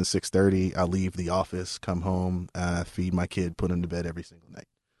 or 6 and 6:30, I'll leave the office, come home, feed my kid, put him to bed every single night.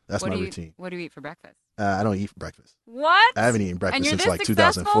 That's my routine. What do you eat for breakfast? I don't eat for breakfast. What? I haven't eaten breakfast since like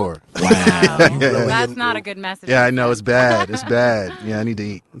successful? 2004. Wow. That's not a good message. Yeah, I know. It's bad. It's bad. Yeah, I need to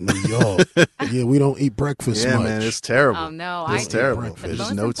eat. New York. Yeah, we don't eat breakfast much. Man, it's terrible. Oh, no. It's terrible. There's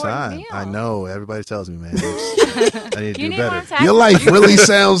There's no time. meal. I know. Everybody tells me, man. I need to do better. Your life really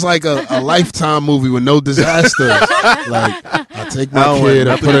sounds like a Lifetime movie with no disasters. Like, I take my kid,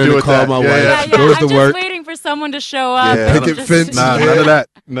 I put her in the car, my wife, goes to work. I'm just waiting for someone to show up. Yeah, picket fence. Nah, none of that.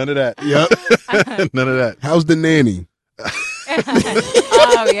 None of that. Yep. None of that. How's the nanny?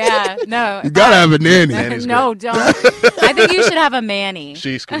 Oh, yeah. No. You gotta have a nanny. No, don't. I think you should have a Manny.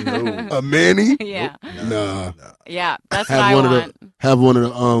 She's cool. No. A Manny? Yeah. Nah. Yeah, that's what I want. Have one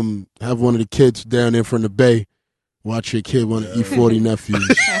of the kids down there from the Bay. Watch your kid, one of E40 nephews.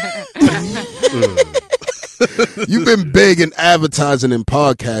 You've been big in advertising and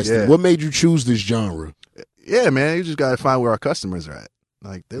podcasting. Yeah. What made you choose this genre? Yeah, man. You just got to find where our customers are at.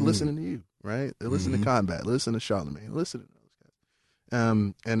 Like, they're listening to you, right? They're listening to Combat. Listen to Charlamagne. Listen to those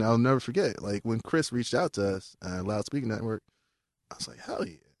guys. And I'll never forget, like, when Chris reached out to us, Loudspeaker Network, I was like, hell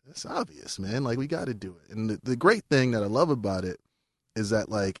yeah. It's obvious, man. Like, we got to do it. And the great thing that I love about it is that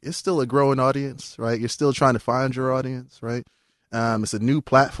like it's still a growing audience, right? You're still trying to find your audience, right? It's a new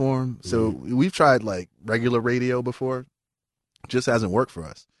platform, so we've tried like regular radio before, just hasn't worked for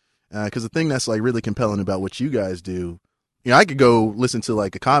us. Because the thing that's like really compelling about what you guys do, I could go listen to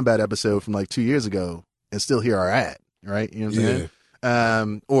like a combat episode from like 2 years ago and still hear our ad, right? You know what I'm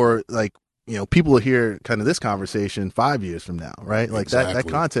saying? Or like, people will hear kind of this conversation 5 years from now, right? Like that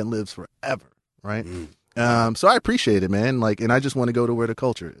content lives forever, right? So I appreciate it, man. Like, and I just want to go to where the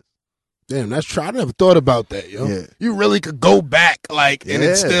culture is. Damn, that's true. I never thought about that, yo. Yeah. You really could go back, like, and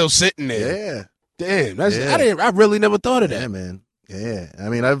it's still sitting there. Yeah. Damn, I really never thought of that. Yeah, man. Yeah. I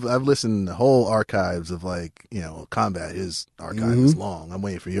mean, I've listened to whole archives of like, combat. His archive is long. I'm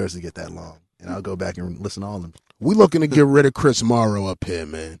waiting for yours to get that long. And I'll go back and listen to all of them. We looking to get rid of Chris Morrow up here,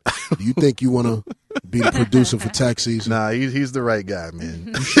 man. Do you think you want to be the producer for tax season? Nah, he's the right guy,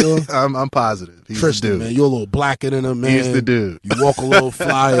 man. You sure? I'm positive. He's Tristan, the dude. man, you're a little blacker than him, man. He's the dude. You walk a little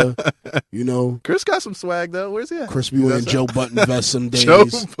flyer, Chris got some swag, though. Where's he at? Chris be wearing Joe Button vest some days. Joe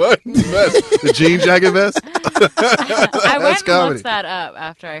Button vest. The jean jacket vest? I went and looked that up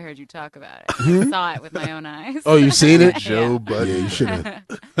after I heard you talk about it. I saw it with my own eyes. Oh, you seen it? Joe Button. Yeah, you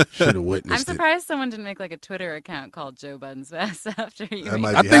should have witnessed I'm surprised someone didn't make like a Twitter account called Joe Button's vest after you.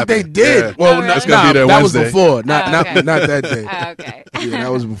 I think they did. Yeah. Well, that's gonna be there that was Wednesday. before, not that day. Okay. Yeah,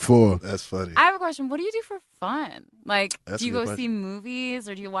 that was before. That's funny. I have a question. What do you do for fun? Like, That's do you a good go see question. movies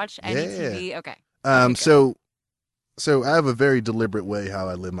or do you watch any TV? Okay. So I have a very deliberate way how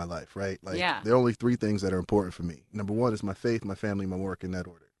I live my life, right? Like, there are only 3 things that are important for me. Number 1 is my faith, my family, my work, in that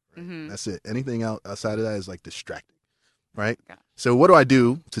order. Right? That's it. Anything outside of that is like distracting, right? Okay. So what do I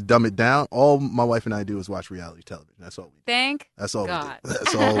do to dumb it down? All my wife and I do is watch reality television. That's all we do. Thank That's all God. we do.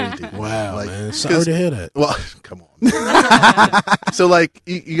 That's all we do. Wow, like, man. Sorry to hear that. Well, come on. So like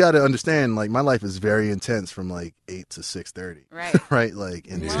you got to understand, like my life is very intense from like 8 to 6:30. Right. Right. Like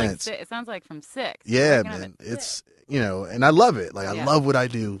intense. It sounds like from 6. Yeah, man. It's and I love it. Like I love what I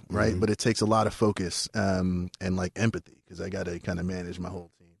do, right? But it takes a lot of focus and like empathy because I got to kind of manage my whole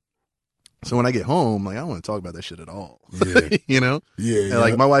team. So when I get home, like I don't want to talk about that shit at all. Yeah. And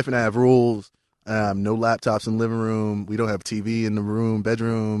like my wife and I have rules. No laptops in the living room. We don't have TV in the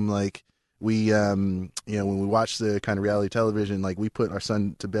bedroom. Like we, when we watch the kind of reality television, like we put our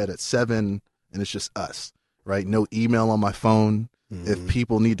son to bed at 7 and it's just us, right? No email on my phone. If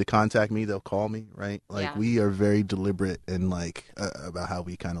people need to contact me, they'll call me, right? Like we are very deliberate and like about how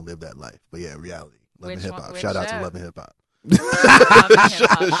we kind of live that life. But yeah, reality, Love and Hip Hop. Shout out to Love and Hip Hop. That's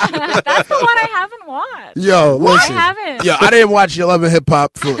the one I haven't watched. Yo, listen. I haven't. Yo, I didn't watch Love and Hip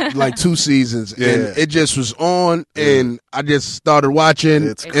Hop for like 2 seasons, and it just was on, and I just started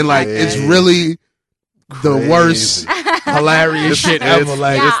watching, and like it's really the worst, hilarious shit ever.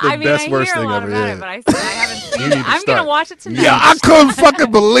 Like it's the I best, worst thing about ever. It, but I haven't seen it. I'm gonna watch it tonight. Yeah, I couldn't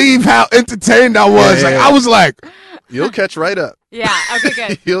fucking believe how entertained I was. Like I was like, you'll catch right up. Yeah. Okay.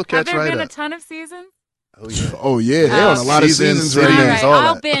 Good. You'll catch Have there right been up. a ton of seasons? Oh yeah, they're on a lot of seasons right now. All right,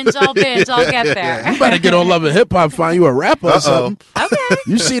 I'll binge. I'll get there. You better get on Love and Hip Hop. Find you a rapper or something. Okay.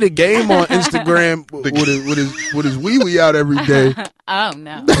 You see the game on Instagram with his wee wee out every day. Oh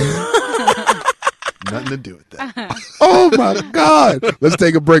no. Nothing to do with that. Oh my God. Let's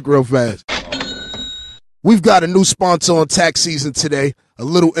take a break real fast. We've got a new sponsor on tax season today. A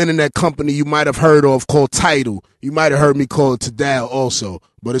little internet company you might have heard of called Tidal. You might have heard me call it Tidal also,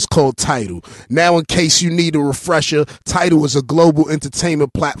 but it's called Tidal. Now, in case you need a refresher, Tidal is a global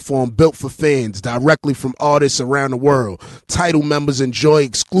entertainment platform built for fans directly from artists around the world. Tidal members enjoy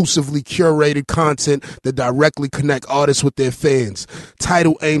exclusively curated content that directly connect artists with their fans.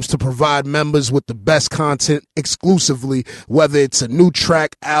 Tidal aims to provide members with the best content exclusively, whether it's a new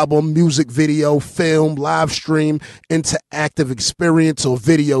track, album, music video, film, live stream, interactive experience, or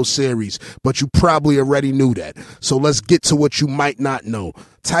video series. But you probably already knew that. So let's get to what you might not know.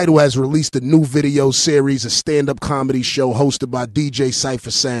 Tidal has released a new video series, a stand-up comedy show hosted by DJ Cypher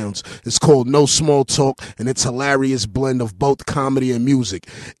Sounds. It's called No Small Talk, and it's a hilarious blend of both comedy and music.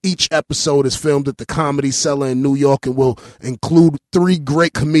 Each episode is filmed at the Comedy Cellar in New York and will include 3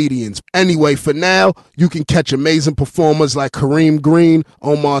 great comedians. Anyway, for now, you can catch amazing performers like Kareem Green,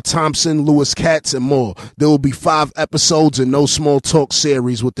 Omar Thompson, Louis Katz, and more. There will be 5 episodes in No Small Talk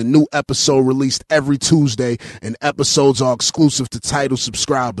series with the new episode released every Tuesday, and episodes are exclusive to Tidal subscribers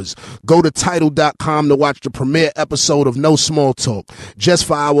subscribers. Go to Tidal.com to watch the premiere episode of No Small Talk. Just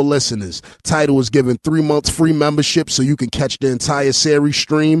for our listeners, Tidal is giving 3 months free membership so you can catch the entire series,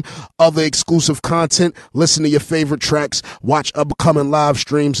 stream other exclusive content, listen to your favorite tracks, watch upcoming live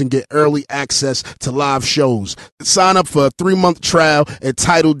streams, and get early access to live shows. Sign up for a 3-month trial at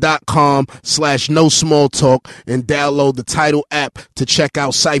Tidal.com/No Small Talk and download the Tidal app to check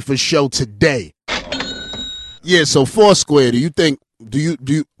out Cypher's show today. Yeah, so Foursquare,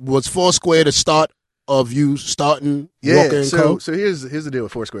 was Foursquare the start of you starting Walker & Co? So here's the deal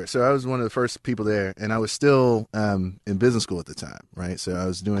with Foursquare. So I was one of the first people there, and I was still in business school at the time, right? So I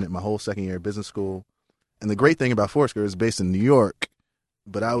was doing it my whole second year of business school. And the great thing about Foursquare is based in New York,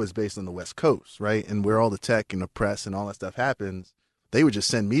 but I was based on the West Coast, right? And where all the tech and the press and all that stuff happens, they would just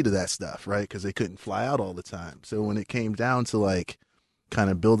send me to that stuff, right? Because they couldn't fly out all the time. So when it came down to like kind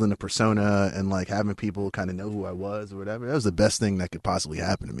of building a persona and like having people kind of know who I was or whatever, that was the best thing that could possibly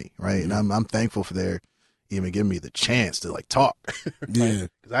happen to me, right? Mm-hmm. And I'm thankful for their even giving me the chance to like talk. Yeah,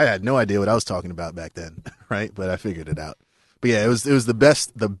 because I had no idea what I was talking about back then, right? But I figured it out. But yeah, it was the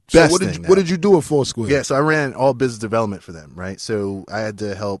best so thing. What did you do at Foursquare? Yeah, so I ran all business development for them, right? So I had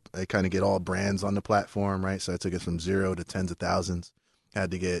to help kind of get all brands on the platform, right? So I took us from 0 to tens of thousands. I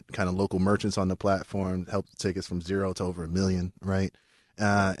had to get kind of local merchants on the platform, helped take us from 0 to over 1 million, right?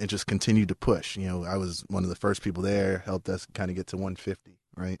 And just continued to push. You know, I was one of the first people there, helped us kind of get to 150,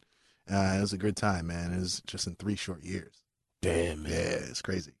 right? It was a good time, man. It was just in 3 short years. Damn, man. Yeah, it's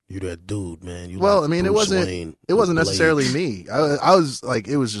crazy. You that dude, man. You well, like I mean, Bruce it Wayne wasn't with necessarily blades. me. I was like,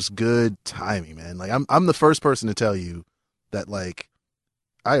 it was just good timing, man. Like I'm the first person to tell you that like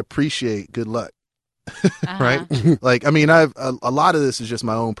I appreciate good luck. Right? Like, I mean, I've a lot of this is just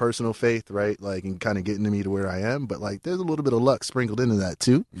my own personal faith, right? Like, and kind of getting me to where I am. But like, there's a little bit of luck sprinkled into that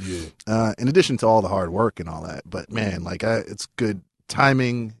too. Yeah. In addition to all the hard work and all that. But man, like, it's good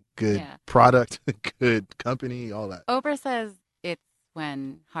timing, good product, good company, all that. Oprah says it's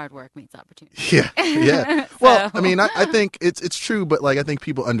when hard work meets opportunity. Yeah. Well, I mean, I think it's true, but like, I think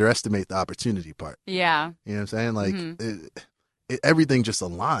people underestimate the opportunity part. Yeah. You know what I'm saying? Like, everything just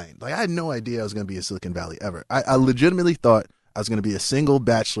aligned. Like, I had no idea I was going to be in Silicon Valley ever. I legitimately thought I was going to be a single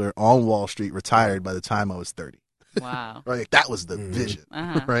bachelor on Wall Street, retired by the time I was 30. Wow. Right? Like, that was the vision,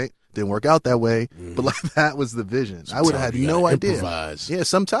 right? Didn't work out that way, but like, that was the vision. I would have had no idea. Improvise. Yeah,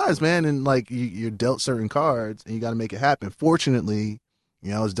 sometimes, man, and like, you're dealt certain cards and you got to make it happen. Fortunately,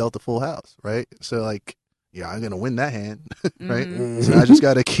 you know, I was dealt a full house, right? So like, yeah, I'm going to win that hand, right? So I just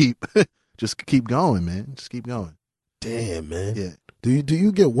got to keep going, man. Just keep going. Damn, man. Yeah. Do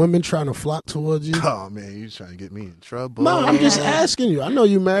you get women trying to flock towards you? Oh man, you're trying to get me in trouble. No, I'm just asking you. I know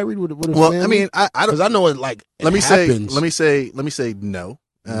you married with a family. Well, I mean, I don't. Because I know it like. Let me happens. say no.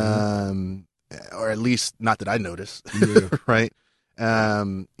 Or at least not that I noticed. Yeah. Right.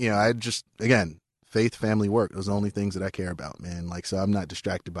 You know, I just, again, faith, family, work. Those are the only things that I care about, man. Like, so I'm not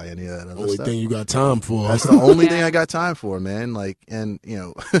distracted by any of that other Only stuff. thing you got time for. That's the only thing I got time for, man. Like, and you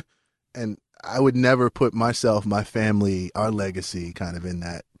know, and I would never put myself, my family, our legacy kind of in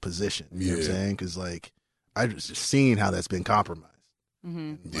that position. You know what I'm saying? Because like, I just seen how that's been compromised.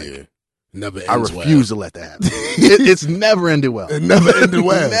 Like, never ends I refuse to let that happen. It's never ended well. It never ended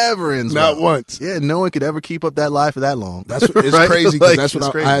well. It never ends Not well. once. Yeah, no one could ever keep up that life for that long. That's what, it's Right? crazy because Like, that's it's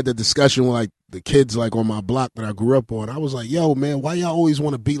what crazy. I had the discussion with like the kids like on my block that I grew up on. I was like, yo, man, why y'all always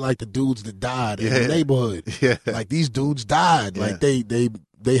want to be like the dudes that died in the neighborhood? Yeah. Like these dudes died. Yeah. Like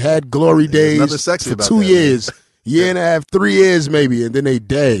they had glory days nothing sexy for about 2 that, years. Year and a half, 3 years maybe, and then they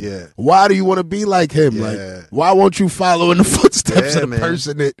dead. Yeah. Why do you want to be like him? Yeah. Like, why won't you follow in the footsteps Yeah, of the man.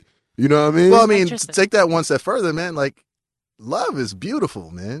 person that, you know what I mean? Well, I mean, to Interesting. take that one step further, man, like, love is beautiful,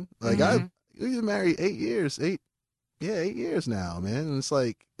 man. Like, we've been married 8 years, 8 years now, man. And it's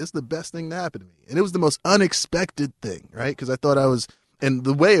like, it's the best thing to happen to me. And it was the most unexpected thing, right? Because I thought I was, and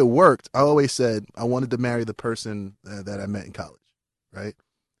the way it worked, I always said I wanted to marry the person that I met in college, right?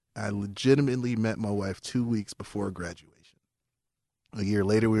 I legitimately met my wife 2 weeks before graduation. A year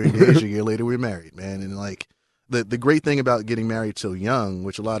later, we were engaged. A year later, we were married, man. And like, the great thing about getting married so young,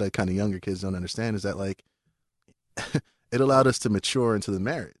 which a lot of kind of younger kids don't understand, is that like, it allowed us to mature into the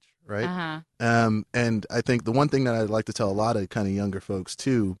marriage, right? And I think the one thing that I'd like to tell a lot of kind of younger folks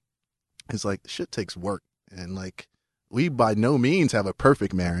too is like, shit takes work, and like, we by no means have a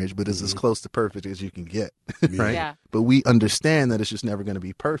perfect marriage, but it's as close to perfect as you can get, right? Yeah. But we understand that it's just never going to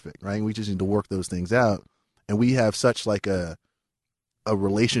be perfect, right? We just need to work those things out, and we have such like a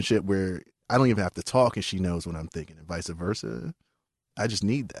relationship where I don't even have to talk and she knows what I'm thinking, and vice versa. I just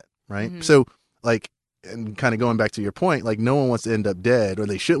need that, right? So like, and kind of going back to your point, like, no one wants to end up dead, or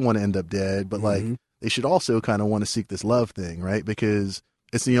they shouldn't want to end up dead, but like, they should also kind of want to seek this love thing, right? Because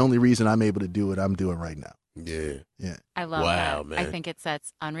it's the only reason I'm able to do what I'm doing right now. Yeah. I love Wow, that. man. I think it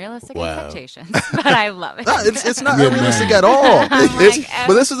sets unrealistic Wow. expectations, but I love it. No, it's not Yeah, unrealistic man. at all. Like,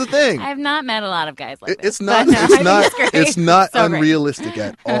 But this is the thing. I've not met a lot of guys like this. It's not. but no, I It's think not. it's great. It's not So great. unrealistic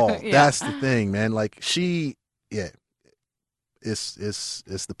at all. Yeah. That's the thing, man. Like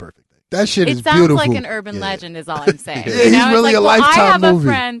it's the perfect thing. That shit It is sounds beautiful. like an urban legend is all I'm saying. Yeah, You he's know, it's really like, a well, Lifetime I have movie. a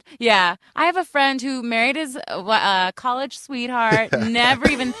friend. Yeah, I have a friend who married his college sweetheart. Never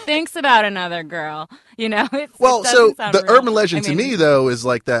even thinks about another girl. You know. Well, it doesn't so sound the real. urban legend I mean, to me though is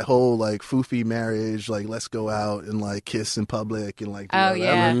like that whole like foofy marriage, like let's go out and like kiss in public and like do Oh, all that.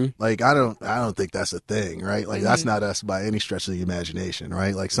 yeah. Mhm. Like I don't think that's a thing, right? Like that's not us by any stretch of the imagination,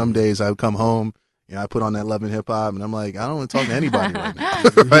 right? Like some days I would come home, I put on that Love and Hip Hop, and I'm like, I don't want to talk to anybody right now,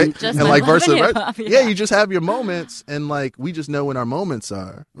 right? Just and like like Love versa, and right? Hip Hop, Yeah, you just have your moments, and like we just know when our moments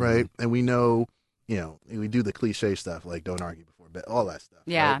are, right? Mm-hmm. And we know, we do the cliche stuff like don't argue before bed, all that stuff.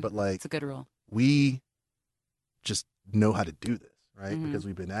 Yeah, right? But like it's a good rule. we just know how to do this, right? Mhm. Because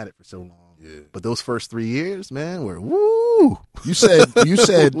we've been at it for so long. Yeah. But those first 3 years, man, were woo. You said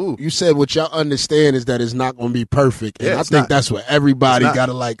Ooh. you said what y'all understand is that it's not going to be perfect, and Yeah, I it's think not. that's what everybody It's not. got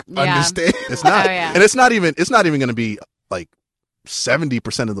to like Yeah. understand. It's not, Oh, yeah. and it's not even going to be like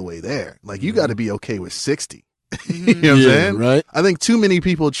 70% of the way there. Like you got to be okay with 60. You know what I'm Yeah, saying? right? I think too many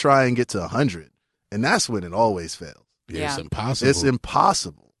people try and get to 100, and that's when it always fails. Yeah, it's Yeah. impossible. It's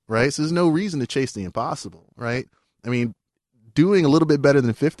impossible, right? So there's no reason to chase the impossible, right? I mean, doing a little bit better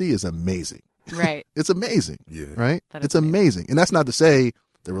than 50 is amazing. Right. It's amazing, yeah. right? That is It's amazing. And that's not to say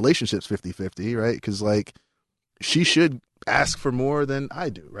the relationship's 50-50, right? Because, like, she should ask for more than I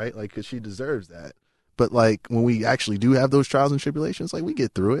do, right? Like, because she deserves that. But, like, when we actually do have those trials and tribulations, like, we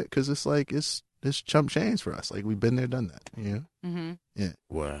get through it because it's, like, it's chump change for us. Like, we've been there, done that, Mm-hmm.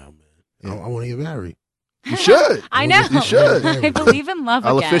 Wow, man. Yeah. I want to get married. You should. I know. You should. I believe in love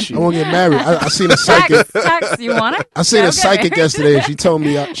I'll again. I officiate. want to get married. I seen a psychic. Text, you want it? I seen Go a get psychic married. yesterday, and she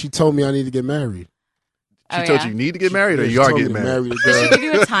told me I need to get married. She told you you need to get married or She you are told me getting to married? marry the Did she girl. give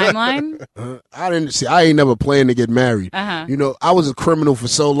you a timeline? I didn't see. I ain't never planned to get married. Uh-huh. You know, I was a criminal for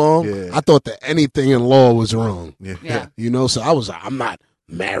so long. Yeah. I thought that anything in law was wrong. Yeah. Yeah. You know, so I was like, I'm not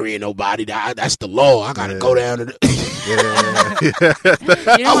marrying nobody. That's the law. I gotta Yeah. go down to the. You don't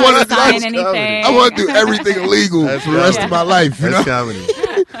I want wanna to sign do- anything. I want to do everything illegal That's for the rest right. of my life. You That's know.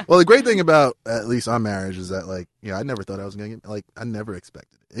 comedy. Well, the great thing about at least our marriage is that, like, I never thought I was gonna get, like, I never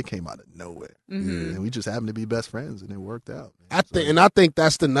expected it. It came out of nowhere, Mhm. and we just happened to be best friends, and it worked out. man. I think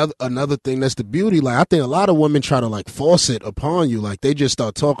that's another thing that's the beauty. Like I think a lot of women try to like force it upon you. Like they just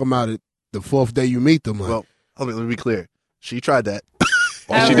start talking about it the fourth day you meet them. Like, Well, let me be clear. She tried that.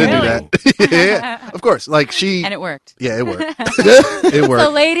 Oh, She did really? do that. Yeah, of course. Like she, And it worked. yeah, it worked. It worked. So,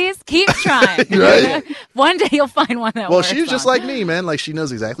 ladies, keep trying. Right. One day you'll find one that Well, works. she was just on. like me, man. Like she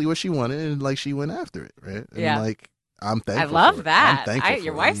knows exactly what she wanted, and like she went after it, right? And Yeah. like I'm I thankful. love for it. that. I'm thankful.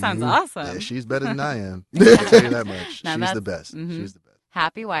 Your for wife it. sounds Mhm. awesome. Yeah, she's better than I am. I can tell you that much. Now She's that's- the best. mhm. She's the best.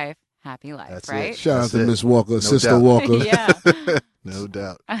 Happy wife, happy life, That's it. right? shout out That's to it. Miss Walker, Sister doubt. Walker. Yeah. No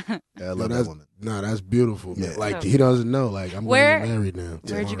doubt. Yeah, I love that's, that woman. Nah, that's beautiful, man. Yeah. Like So- he doesn't know. Like I'm Where- gonna get married now.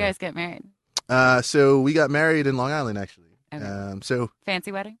 Where'd you tomorrow. guys get married? So we got married in Long Island, actually. Okay. So,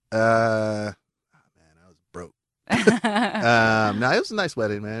 Fancy wedding? man, I was broke. No, it was a nice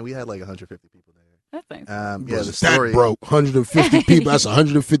wedding, man. We had like 150 people there. That's nice. Yeah, Was the that story. broke 150 people. That's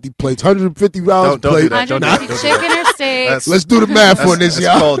 150 plates. $150 Don't do plate. that. Don't do 150 that. chicken or steak? That's- Let's do the math on this, that's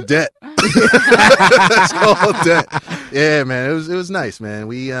y'all. called debt. That's called debt. Yeah, man. It was nice, man.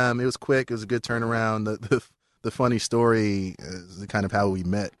 We it was quick. It was a good turnaround. The funny story is kind of how we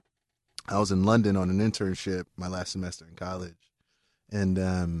met. I was in London on an internship my last semester in college,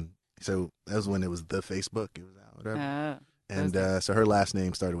 and so that was when it was the Facebook. It was out, whatever. Oh. And so her last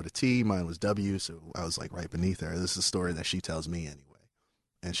name started with a T, mine was W, so I was like right beneath her. This is a story that she tells me anyway.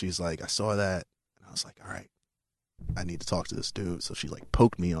 And she's like, I saw that, and I was like, all right, I need to talk to this dude. So she like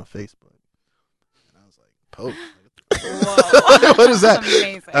poked me on Facebook. And I was like, poke? Whoa. What is that?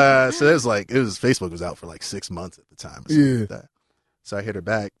 Amazing. So it was Facebook was out for like 6 months at the time. Or something like that. So I hit her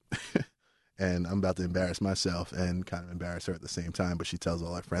back, and I'm about to embarrass myself and kind of embarrass her at the same time, but she tells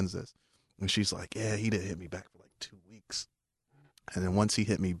all our friends this. And she's like, yeah, he didn't hit me back for like 2 weeks. And then once he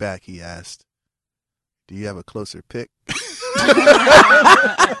hit me back, he asked, do you have a closer pic?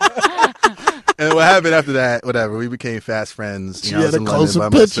 And what happened after that, whatever, we became fast friends. She I was had a in London closer by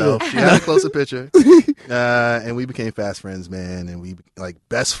picture. myself. She had a closer picture. And we became fast friends, man. And we like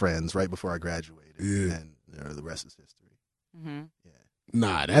best friends right before I graduated. Yeah. And the rest is history. Mhm. Yeah.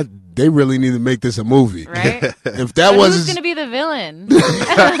 Nah, they really need to make this a movie. Right? If that But was who's going to be the villain?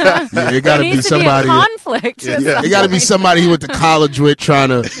 yeah, it got to There be needs to be a somebody. conflict. Yeah. at some It got to be point. somebody he went to college with trying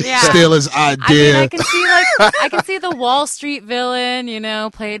to Yeah. steal his I mean, idea. I can see the Wall Street villain,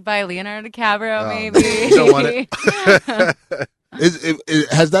 played by Leonardo DiCaprio, Oh, maybe. man, you don't want it.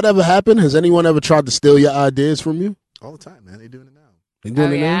 Has that ever happened? Has anyone ever tried to steal your ideas from you? All the time, man. They doing it now. They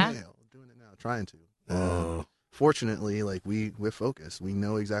doing Oh, it yeah? now? Yeah, doing it now. Trying to. Oh. Fortunately, like we're focused. We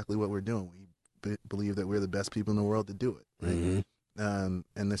know exactly what we're doing. We believe that we're the best people in the world to do it. Right? Mm-hmm.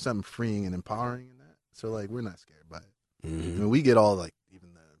 And there's something freeing and empowering in that. So like we're not scared by it. Mm-hmm. I mean, we get all like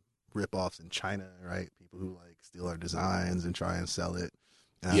even the rip-offs in China, right? People who like steal our designs and try and sell it.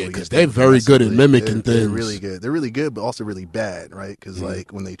 Yeah, we because get they're them very good at aggressively. mimicking They're things. really good. They're really good, but also really bad, right? Because Mhm.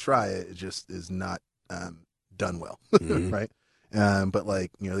 like when they try it, it just is not done well, Mhm. right? But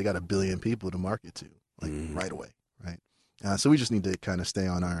like they got 1 billion people to market to, like Mhm. right away, right? So we just need to kind of stay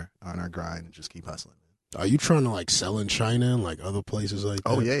on our grind and just keep hustling. Are you trying to like sell in China and like other places like that?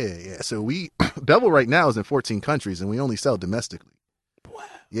 Oh yeah. So we Bevel right now is in 14 countries, and we only sell domestically. Wow.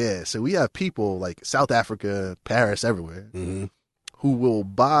 Yeah, so we have people like South Africa, Paris, everywhere, Mm-hmm. who will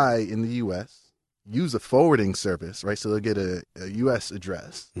buy in the U.S., use a forwarding service, right? So they'll get a U.S.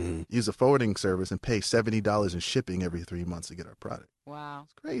 address, Mm-hmm. use a forwarding service, and pay $70 in shipping every 3 months to get our product. Wow.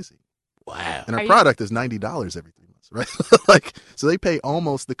 It's crazy. Wow. And Are our you- product is $90 every 3 months, right? Like, so they pay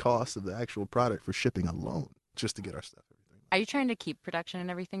almost the cost of the actual product for shipping alone just to get our stuff every 3 months. Are you trying to keep production and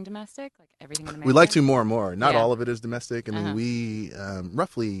everything domestic? Like everything in America? We like to more and more. Not Yeah. all of it is domestic. I mean, Uh-huh. we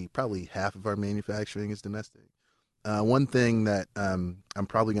roughly probably half of our manufacturing is domestic. One thing that I'm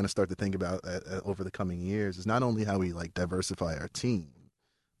probably going to start to think about over the coming years is not only how we like diversify our team,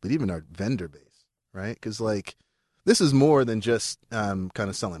 but even our vendor base, right? Because like this is more than just kind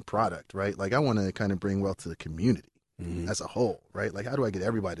of selling product, right? Like I want to kind of bring wealth to the community Mm-hmm. as a whole, right? Like how do I get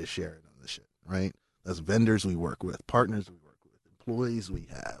everybody to share it on this shit, right? As vendors we work with, partners we work with, employees we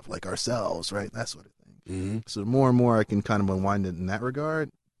have, like ourselves, right? That sort of thing. Mm-hmm. So the more and more I can kind of unwind it in that regard,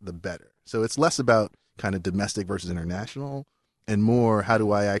 the better. So it's less about kind of domestic versus international and more how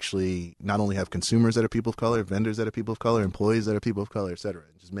do I actually not only have consumers that are people of color, vendors that are people of color, employees that are people of color, et cetera,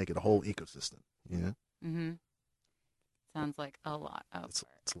 and just make it a whole ecosystem. Yeah, Mm-hmm. Sounds like a lot of it's a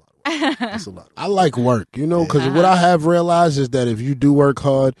lot of work. work. It's a lot of work. I like work, because Uh-huh. what I have realized is that if you do work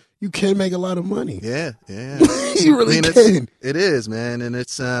hard, you can make a lot of money. Yeah. You really I mean, can. it is, man, and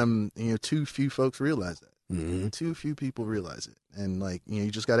it's too few folks realize that. Mm-hmm. Too few people realize it, and like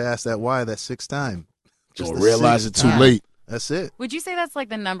you just got to ask that why that sixth time. Or the realize it sixth too time. late. That's it. Would you say that's like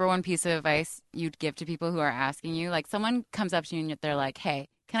the number one piece of advice you'd give to people who are asking you? Like someone comes up to you and they're like, hey,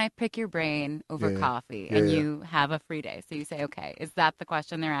 can I pick your brain over Yeah. coffee? And Yeah. you have a free day. So you say, okay. Is that the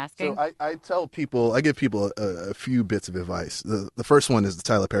question they're asking? So I tell people, I give people a few bits of advice. The first one is the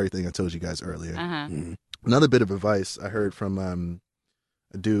Tyler Perry thing I told you guys earlier. Uh-huh. Mm-hmm. Another bit of advice I heard from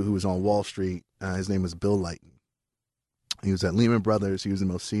a dude who was on Wall Street. His name was Bill Lighton. He was at Lehman Brothers. He was the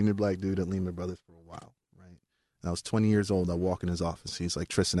most senior black dude at Lehman Brothers for a while, right? And I was 20 years old. I walk in his office. He's like,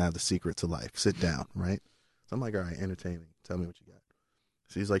 Tristan, I have the secret to life. Sit down, right? So I'm like, all right, entertain me. Tell me what you got.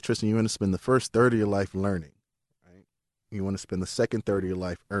 So he's like, Tristan, you want to spend the first third of your life learning, right? You want to spend the second third of your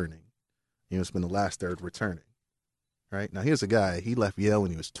life earning. You want to spend the last third returning, right? Now, here's a guy. He left Yale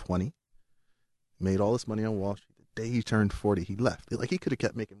when he was 20, made all this money on Wall Street. The day he turned 40, he left. Like, he could have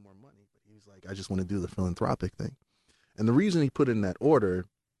kept making more money, but he was like, I just want to do the philanthropic thing. And the reason he put it in that order,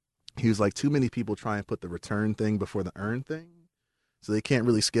 he was like, too many people try and put the return thing before the earn thing, so they can't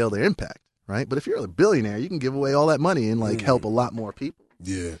really scale their impact, right? But if you're a billionaire, you can give away all that money and like help a lot more people.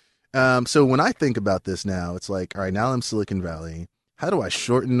 Yeah. So when I think about this now, it's like, all right, now I'm Silicon Valley. How do I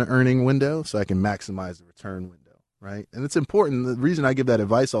shorten the earning window so I can maximize the return window, right? And it's important. The reason I give that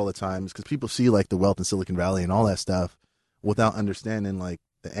advice all the time is because people see like the wealth in Silicon Valley and all that stuff without understanding like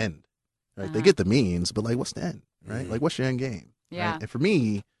the end, right? They Uh-huh. get the means, but like, what's the end, right? Mhm. Like, what's your end game? Yeah. Right? And for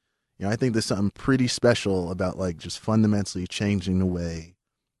me, I think there's something pretty special about like just fundamentally changing the way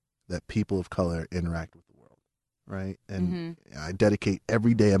that people of color interact with the world, right? And I dedicate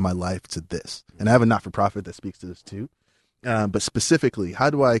every day of my life to this. And I have a not-for-profit that speaks to this too. But specifically,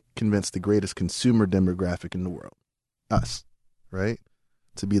 how do I convince the greatest consumer demographic in the world, us, right,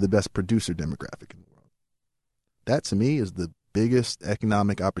 to be the best producer demographic in the world? That to me is the biggest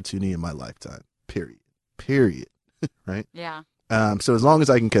economic opportunity in my lifetime, period, right? Yeah. So as long as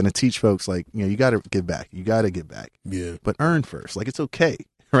I can kind of teach folks, like, you got to give back. You got to give back. Yeah. But earn first. Like, it's okay,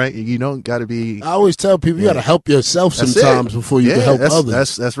 right? You don't got to be. I always tell people you Yeah. got to help yourself That's sometimes it. before you can help that's,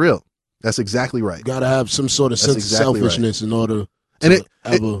 others. That's real. That's exactly right. You got to have some sort of That's sense exactly of selfishness in order to And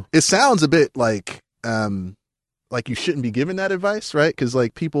ever. It sounds a bit like like you shouldn't be giving that advice, right? Because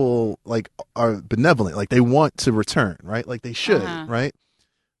like people like are benevolent, like they want to return, right? Like they should, right?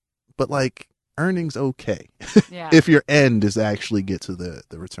 But like earning's okay if your end is actually get to the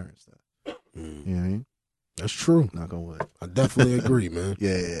return stuff. You know what I mean? That's true. Knock on wood. I definitely agree, man.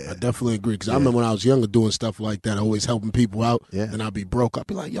 Yeah. I definitely agree. Because I remember when I was younger doing stuff like that, always helping people out. Yeah. And I'd be broke. I'd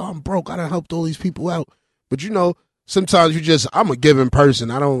be like, yo, I'm broke. I done helped all these people out. But, you know, sometimes I'm a giving person.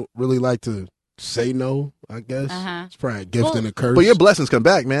 I don't really like to say no, I guess. It's probably a gift and a curse. But your blessings come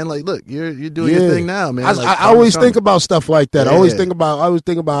back, man. Like, look, you're doing your thing now, man. I always think about stuff like that. I always think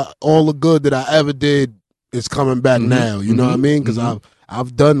about all the good that I ever did is coming back now. You know what I mean? Because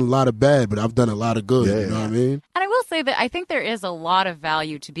I've done a lot of bad, but I've done a lot of good. You know what I mean? And I will say that I think there is a lot of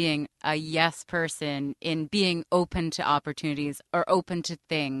value to being a yes person in being open to opportunities or open to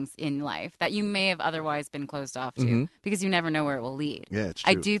things in life that you may have otherwise been closed off to because you never know where it will lead. Yeah, it's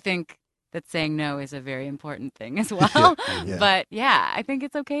true. I do think that saying no is a very important thing as well. But yeah, I think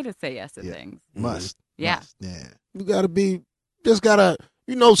it's okay to say yes to things. Must. Yeah. Yeah. You gotta,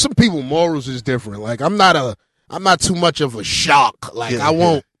 some people morals is different. Like I'm not too much of a shock. Like I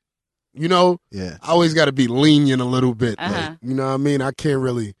won't, I always got to be lenient a little bit. Like, you know what I mean? I can't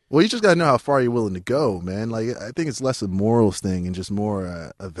really. Well, you just got to know how far you're willing to go, man. Like I think it's less a morals thing and just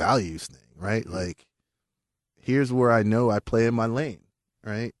more a values thing, right? Like here's where I know I play in my lane,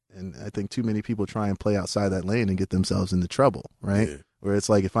 right? And I think too many people try and play outside that lane and get themselves into trouble, right? Yeah. Where it's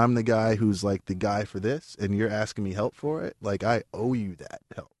like, if I'm the guy who's like the guy for this and you're asking me help for it, like I owe you that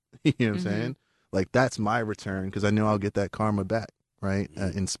help. You know what I'm saying? Like that's my return because I know I'll get that karma back, right?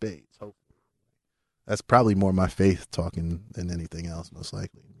 In spades, hopefully. That's probably more my faith talking than anything else, most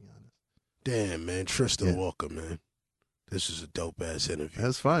likely, to be honest. Damn, man. Tristan Walker, man. This is a dope-ass interview.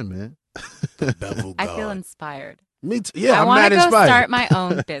 That's fun, man. The Bevel God. I feel inspired. Me too. Yeah, I'm mad inspired. I want to go start my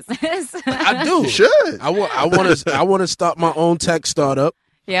own business. I do. You should. I want to start my own tech startup.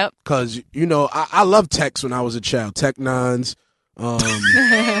 Yep. Because, I loved techs when I was a child. Tech nines,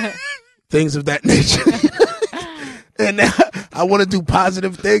 things of that nature. And now I want to do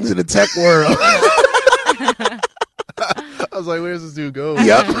positive things in the tech world. I was like, where's this dude go?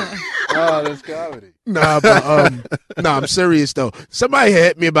 Yep. Oh, that's comedy. I'm serious, though. Somebody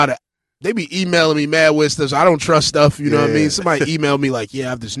hit me about it. They be emailing me mad with stuff, so I don't trust stuff, you know what I mean? Somebody emailed me like, I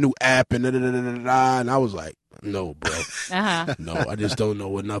have this new app and da-da-da-da-da, and I was like, no, bro. No, I just don't know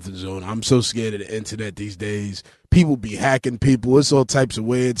what nothing's on. I'm so scared of the internet these days. People be hacking people. It's all types of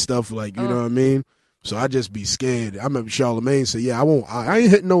weird stuff, like, you know what I mean? So I just be scared. I remember Charlamagne said, I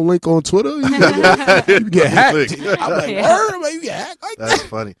ain't hitting no link on Twitter. You get hacked. I'm like, word, you get hacked like that? That's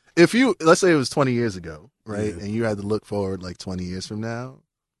funny. If let's say it was 20 years ago, right, and you had to look forward like 20 years from now,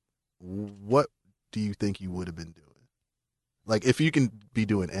 what do you think you would have been doing? Like, if you can be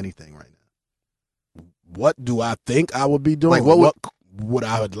doing anything right now. What do I think I would be doing? Like, what would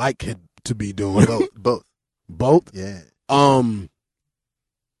I would like it to be doing? Both? Yeah. I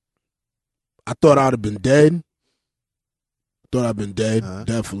thought I'd have been dead.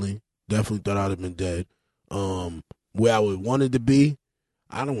 Definitely thought I'd have been dead. Where I would wanted to be,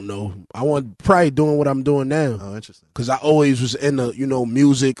 I don't know. I want probably doing what I'm doing now. Oh, interesting. Because I always was in the,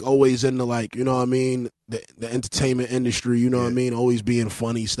 music, always in the, like, you know what I mean, the entertainment industry, you know what I mean, always being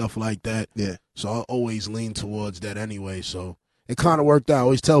funny, stuff like that. Yeah. So I always lean towards that anyway. So it kind of worked out. I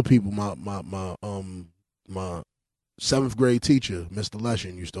always tell people my 7th grade teacher, Mr.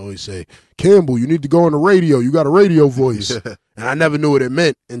 Leshin, used to always say, Campbell, you need to go on the radio. You got a radio voice. And I never knew what it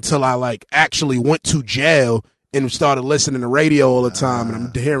meant until I, like, actually went to jail and started listening to radio all the time, and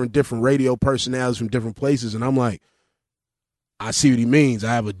I'm hearing different radio personalities from different places, and I'm like, I see what he means.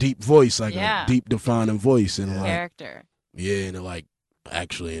 I have a deep voice, like a deep, defining voice. And character. And they're like,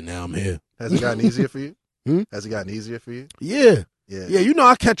 actually, and now I'm here. Has it gotten easier for you? Has it gotten easier for you? Yeah.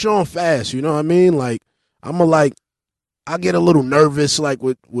 I catch on fast, you know what I mean? Like, I get a little nervous, like,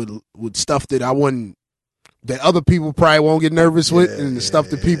 with stuff that that other people probably won't get nervous with, and the stuff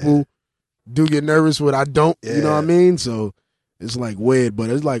that people do get nervous with, I don't, you know what I mean? So it's like weird,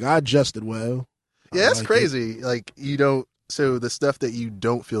 but it's like I adjusted well. Yeah, that's crazy. Like, so the stuff that you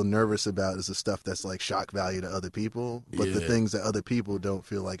don't feel nervous about is the stuff that's like shock value to other people, but the things that other people don't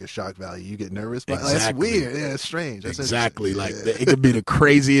feel like a shock value, you get nervous about. Exactly. Like, that's weird. Yeah, it's strange. That's exactly. Like, it could be the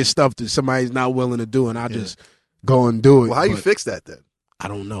craziest stuff that somebody's not willing to do, and I just go and do it. Well, how you fix that then? I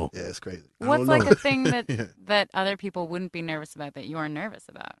don't know. Yeah, it's crazy. What's like a thing that other people wouldn't be nervous about that you're nervous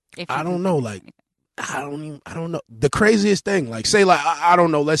about? I don't know. Like, I don't know. The craziest thing, like, say, like, I don't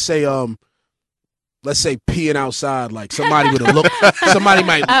know. Let's say peeing outside. Like, somebody would have looked. Somebody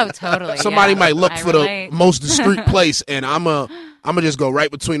might. Oh, totally. Somebody might look for the most discreet place, and I'm I'm gonna just go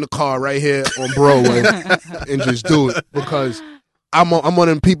right between the car right here on Broadway and just do it because I'm one of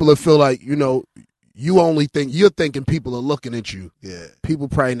them people that feel like, you know, you're thinking people are looking at you. Yeah. People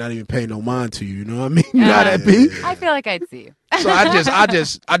probably not even paying no mind to you. You know what I mean? You know how that be? I feel like I'd see you. So I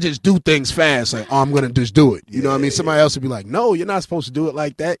just do things fast. Like, oh, I'm gonna just do it. You know what I mean? Somebody else would be like, no, you're not supposed to do it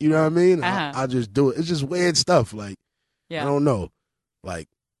like that. You know what I mean? I just do it. It's just weird stuff. Like, I don't know. Like,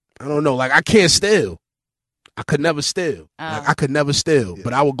 I can't steal. I could never steal. Like, I could never steal.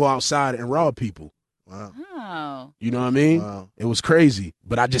 But I would go outside and rob people. Wow. Oh. You know what I mean? Wow. It was crazy.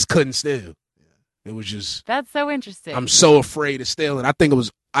 But I just couldn't steal. It was just. That's so interesting. I'm so afraid of stealing. I think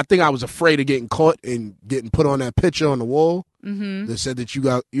I was afraid of getting caught and getting put on that picture on the wall that said that you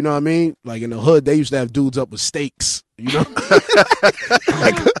got, you know what I mean? Like in the hood, they used to have dudes up with stakes, you know?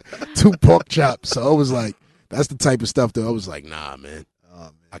 Like 2 pork chops. So I was like, that's the type of stuff that I was like, nah, man.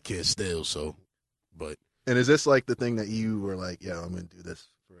 I can't steal, so. But. And is this like the thing that you were like, yeah, I'm going to do this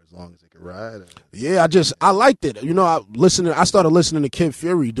for as long as it can ride? Or? Yeah, I liked it. You know, I started listening to Kid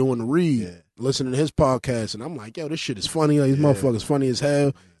Fury doing the read, listening to his podcast, and I'm like, yo, this shit is funny. Like, these motherfuckers funny as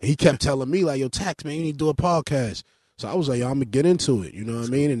hell. And he kept telling me, like, yo, Tax, man, you need to do a podcast. So I was like, yo, I'm going to get into it. You know what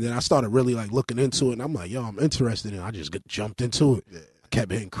I mean? And then I started really, like, looking into it, and I'm like, yo, I'm interested in it. I just jumped into it. Yeah. I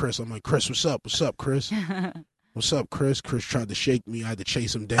kept hitting Chris. I'm like, Chris, what's up? What's up, Chris? What's up, Chris? Chris tried to shake me. I had to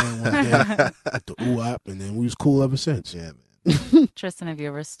chase him down one day with the ooh-op, and then we was cool ever since. Yeah, man. Tristan, have you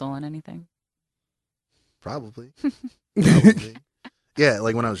ever stolen anything? Probably. Yeah,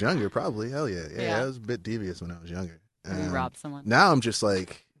 like when I was younger, probably. Hell yeah. Yeah, I was a bit devious when I was younger. You robbed someone? Now I'm just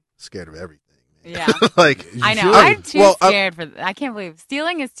like scared of everything. Man. Yeah. Like I know. I'm too scared for that. I can't believe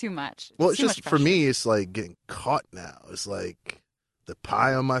stealing is too much. Well, it's just for me, it's like getting caught now. It's like the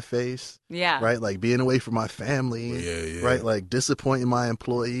pie on my face. Yeah. Right? Like being away from my family. Yeah. Right? Like disappointing my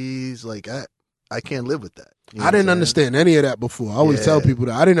employees. Like I can't live with that. You know I didn't understand any of that before. I always tell people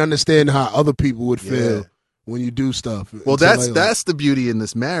that I didn't understand how other people would feel when you do stuff. Well, that's the beauty in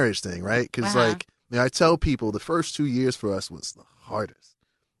this marriage thing, right? Because like, you know, I tell people the first 2 years for us was the hardest.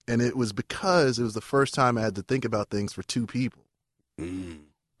 And it was because it was the first time I had to think about things for 2 people.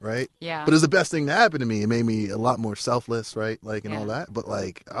 Right? Yeah. But it was the best thing to happen to me. It made me a lot more selfless, right? Like, and all that. But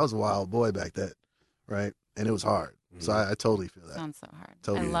like, I was a wild boy back then, right? And it was hard. So I totally feel that. Sounds so hard.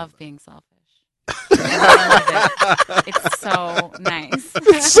 Totally I love being selfish. I love it. It's so nice.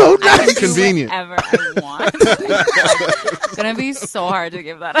 It's so nice. I can do Convenient. whatever I want. It's gonna be so hard to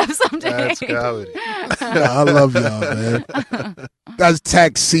give that up someday. That's comedy. I love y'all, man. That's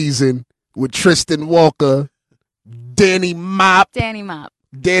tax season with Tristan Walker, Danny Mop, On my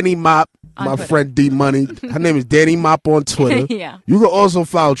Twitter. friend D Money. Her name is Danny Mop on Twitter. Yeah. You can also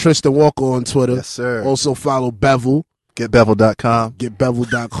follow Tristan Walker on Twitter. Yes, sir. Also follow Bevel. GetBevel.com.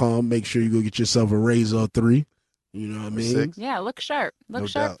 GetBevel.com. Make sure you go get yourself a Razor or 3. You know what I mean? 6. Yeah, look sharp. Look No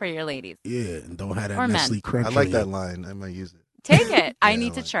sharp doubt. for your ladies. Yeah, and don't have that Or men. Nestle Crunch. I like on that you. line. I might use it. Take it. I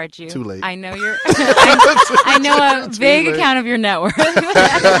need to like, charge you. too late. I know you're. I know a big late. account of your net worth.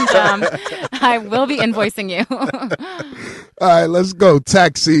 And, I will be invoicing you. All right, let's go.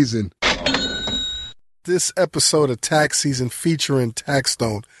 Tax season. This episode of Tax Season featuring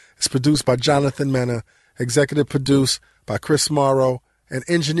Taxstone is produced by Jonathan Mena, executive produced by Chris Morrow, and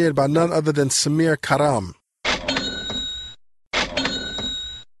engineered by none other than Samir Karam.